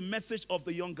gave to the message of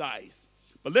the young guys.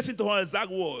 But listen to her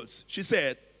exact words. She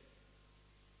said,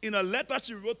 in a letter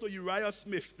she wrote to Uriah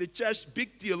Smith, the church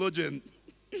big theologian,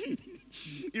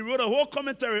 he wrote a whole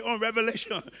commentary on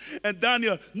Revelation and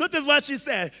Daniel. Notice what she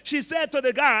said. She said to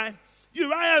the guy,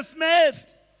 Uriah Smith,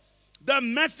 the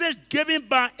message given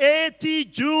by A.T.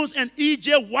 Jones and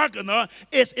E.J. Wagner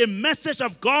is a message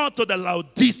of God to the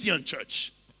Laodicean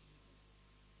church.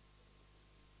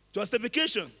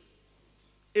 Justification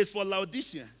is for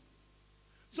Laodicea.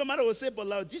 Somebody will say, but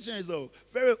Laodicea is a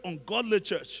very ungodly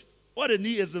church. What they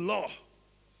need is the law.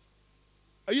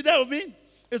 Are you there with me?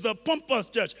 It's a pompous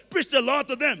church. Preach the law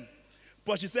to them.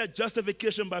 But she said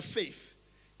justification by faith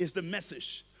is the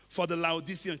message for the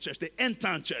Laodicean church, the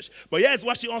end-time church. But here's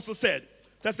what she also said.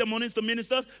 Testimonies to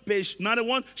Ministers, page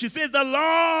 91. She says, the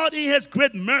Lord in his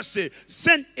great mercy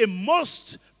sent a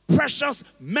most precious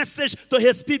message to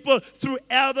his people through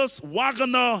elders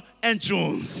Wagner and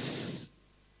Jones.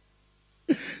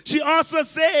 She also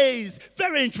says,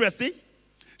 very interesting,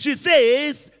 she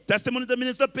says, Testimony to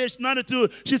Minister, page 92,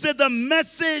 she said the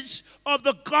message of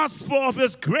the gospel of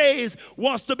his grace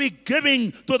was to be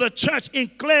given to the church in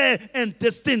clear and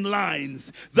distinct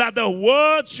lines, that the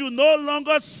word should no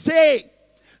longer say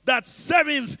that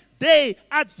Seventh-day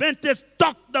Adventists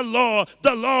taught the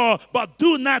law, but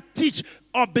do not teach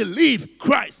or believe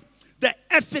Christ. The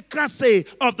efficacy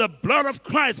of the blood of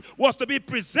Christ was to be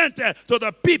presented to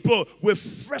the people with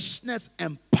freshness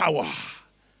and power.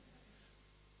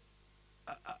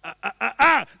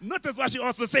 Notice what she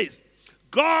also says.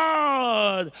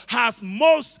 God has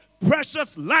most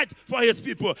precious light for his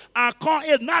people. I call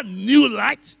it not new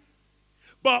light,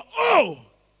 but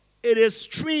it is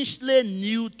strangely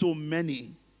new to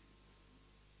many.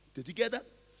 Did you get that?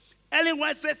 Ellen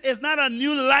White says it's not a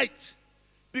new light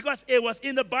because it was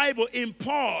in the Bible, in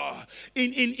Paul,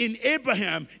 in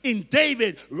Abraham, in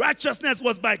David. Righteousness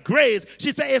was by grace.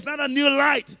 She said it's not a new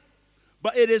light,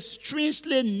 but it is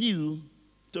strangely new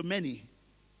to many.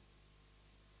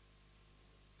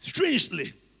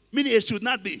 Strangely, meaning it should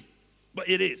not be, but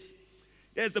it is.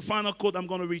 Here's the final quote I'm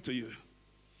going to read to you.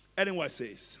 Ellen White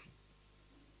says,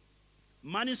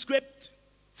 Manuscript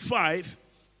 5,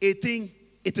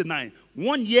 1889.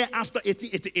 1 year after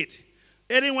 1888.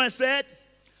 Ellen White said,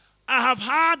 I have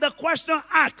had the question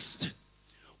asked,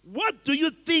 what do you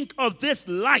think of this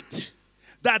light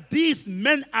that these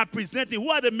men are presenting? Who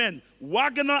are the men?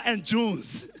 Wagner and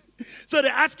Jones. So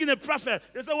they're asking the prophet,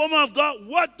 they said, woman of God,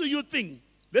 what do you think?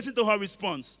 Listen to her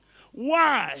response.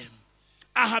 Why?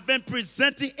 I have been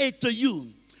presenting it to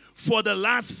you for the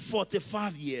last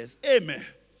 45 years. Amen.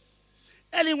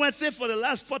 Anyone say for the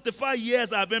last 45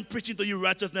 years I've been preaching to you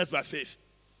righteousness by faith.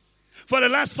 For the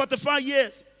last 45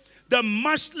 years, the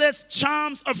matchless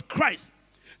charms of Christ.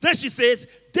 Then she says,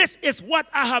 this is what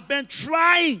I have been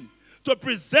trying to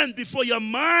present before your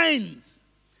minds.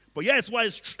 But here's why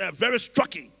it's very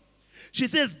striking. She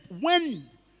says, when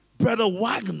Brother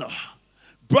Wagner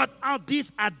brought out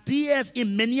these ideas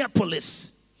in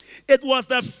Minneapolis, it was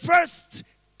the first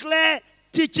clear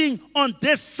teaching on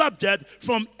this subject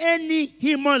from any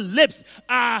human lips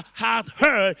I had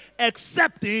heard,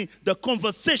 excepting the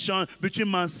conversation between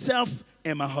myself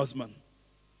and my husband.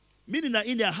 Meaning that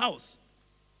in their house,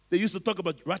 they used to talk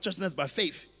about righteousness by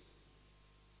faith.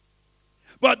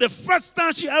 But the first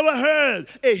time she ever heard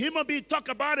a human being talk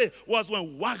about it was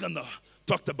when Wagner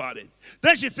talked about it.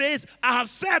 Then she says, I have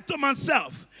said to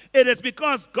myself, it is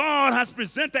because God has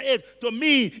presented it to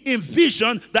me in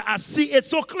vision that I see it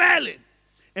so clearly.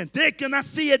 And they cannot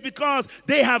see it because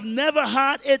they have never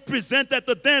had it presented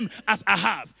to them as I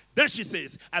have. Then she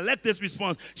says, I like this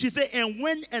response. She said, and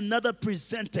when another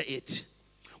presented it,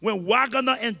 when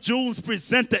Wagner and Jones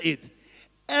presented it,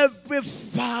 every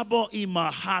fiber in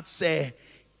my heart said,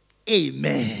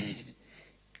 amen,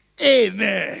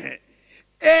 amen,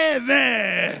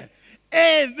 amen,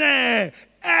 Amen.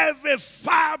 Every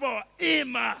fiber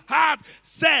in my heart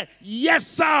said, yes,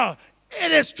 sir.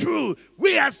 It is true.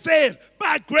 We are saved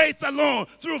by grace alone,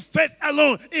 through faith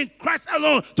alone, in Christ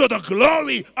alone, to the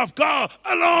glory of God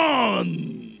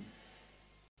alone.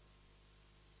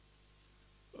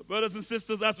 Brothers and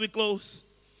sisters, as we close,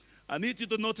 I need you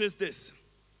to notice this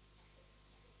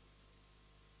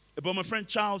about my friend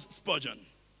Charles Spurgeon.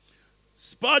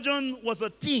 Spurgeon was a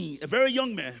teen, a very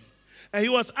young man, and he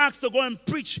was asked to go and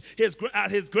preach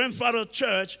at his grandfather's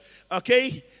church,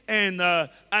 okay? And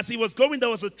as he was going, there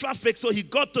was a traffic, so he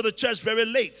got to the church very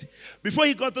late. Before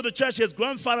he got to the church, his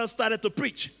grandfather started to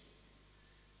preach.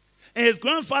 And his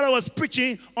grandfather was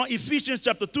preaching on Ephesians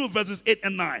chapter 2, verses 8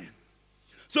 and 9.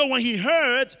 So when he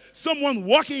heard someone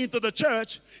walking into the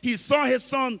church, he saw his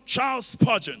son, Charles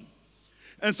Spurgeon.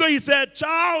 And so he said,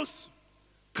 Charles,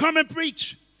 come and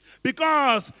preach,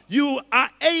 because you are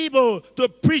able to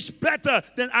preach better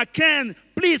than I can.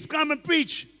 Please come and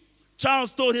preach.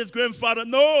 Charles told his grandfather,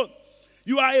 no,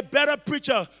 you are a better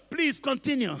preacher. Please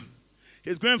continue.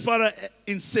 His grandfather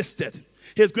insisted.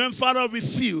 His grandfather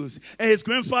refused. And his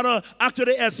grandfather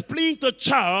actually explained to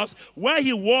Charles where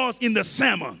he was in the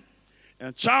sermon.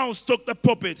 And Charles took the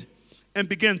pulpit and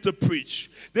began to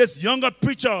preach. This younger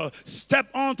preacher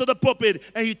stepped onto the pulpit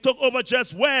and he took over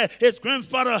just where his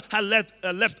grandfather had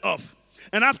left off.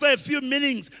 And after a few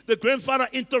meetings, the grandfather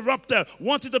interrupted,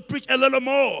 wanted to preach a little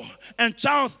more. And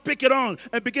Charles picked it on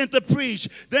and began to preach.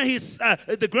 Then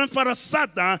the grandfather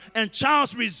sat down and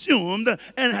Charles resumed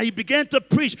and he began to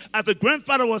preach. As the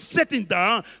grandfather was sitting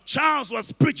down, Charles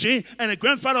was preaching and the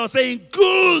grandfather was saying,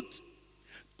 good,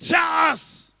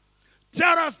 Charles,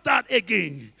 tell us that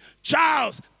again.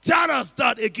 Charles, tell us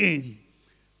that again.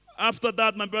 After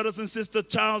that, my brothers and sisters,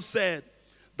 Charles said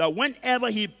that whenever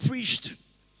he preached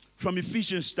from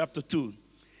Ephesians chapter 2,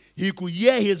 he could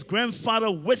hear his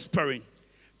grandfather whispering,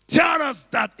 tell us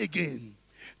that again.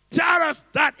 Tell us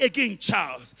that again,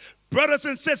 Charles. Brothers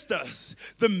and sisters,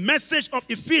 the message of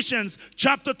Ephesians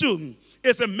chapter 2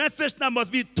 is a message that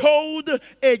must be told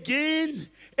again,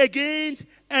 again,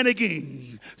 and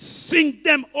again. Sing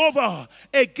them over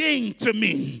again to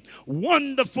me.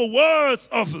 Wonderful words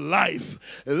of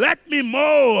life. Let me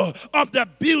more of the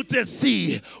beauty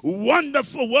see.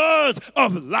 Wonderful words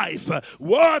of life.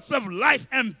 Words of life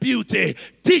and beauty.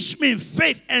 Teach me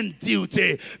faith and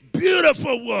duty.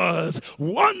 Beautiful words.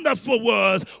 Wonderful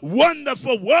words.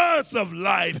 Wonderful words of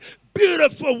life.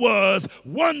 Beautiful words.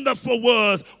 Wonderful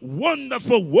words.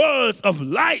 Wonderful words of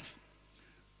life.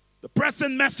 The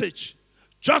present message,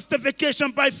 justification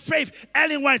by faith,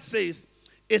 Ellen White says,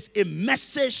 is a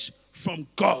message from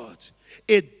God.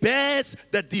 It bears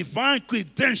the divine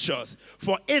credentials,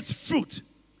 for its fruit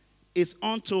is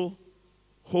unto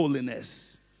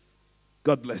holiness.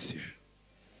 God bless you.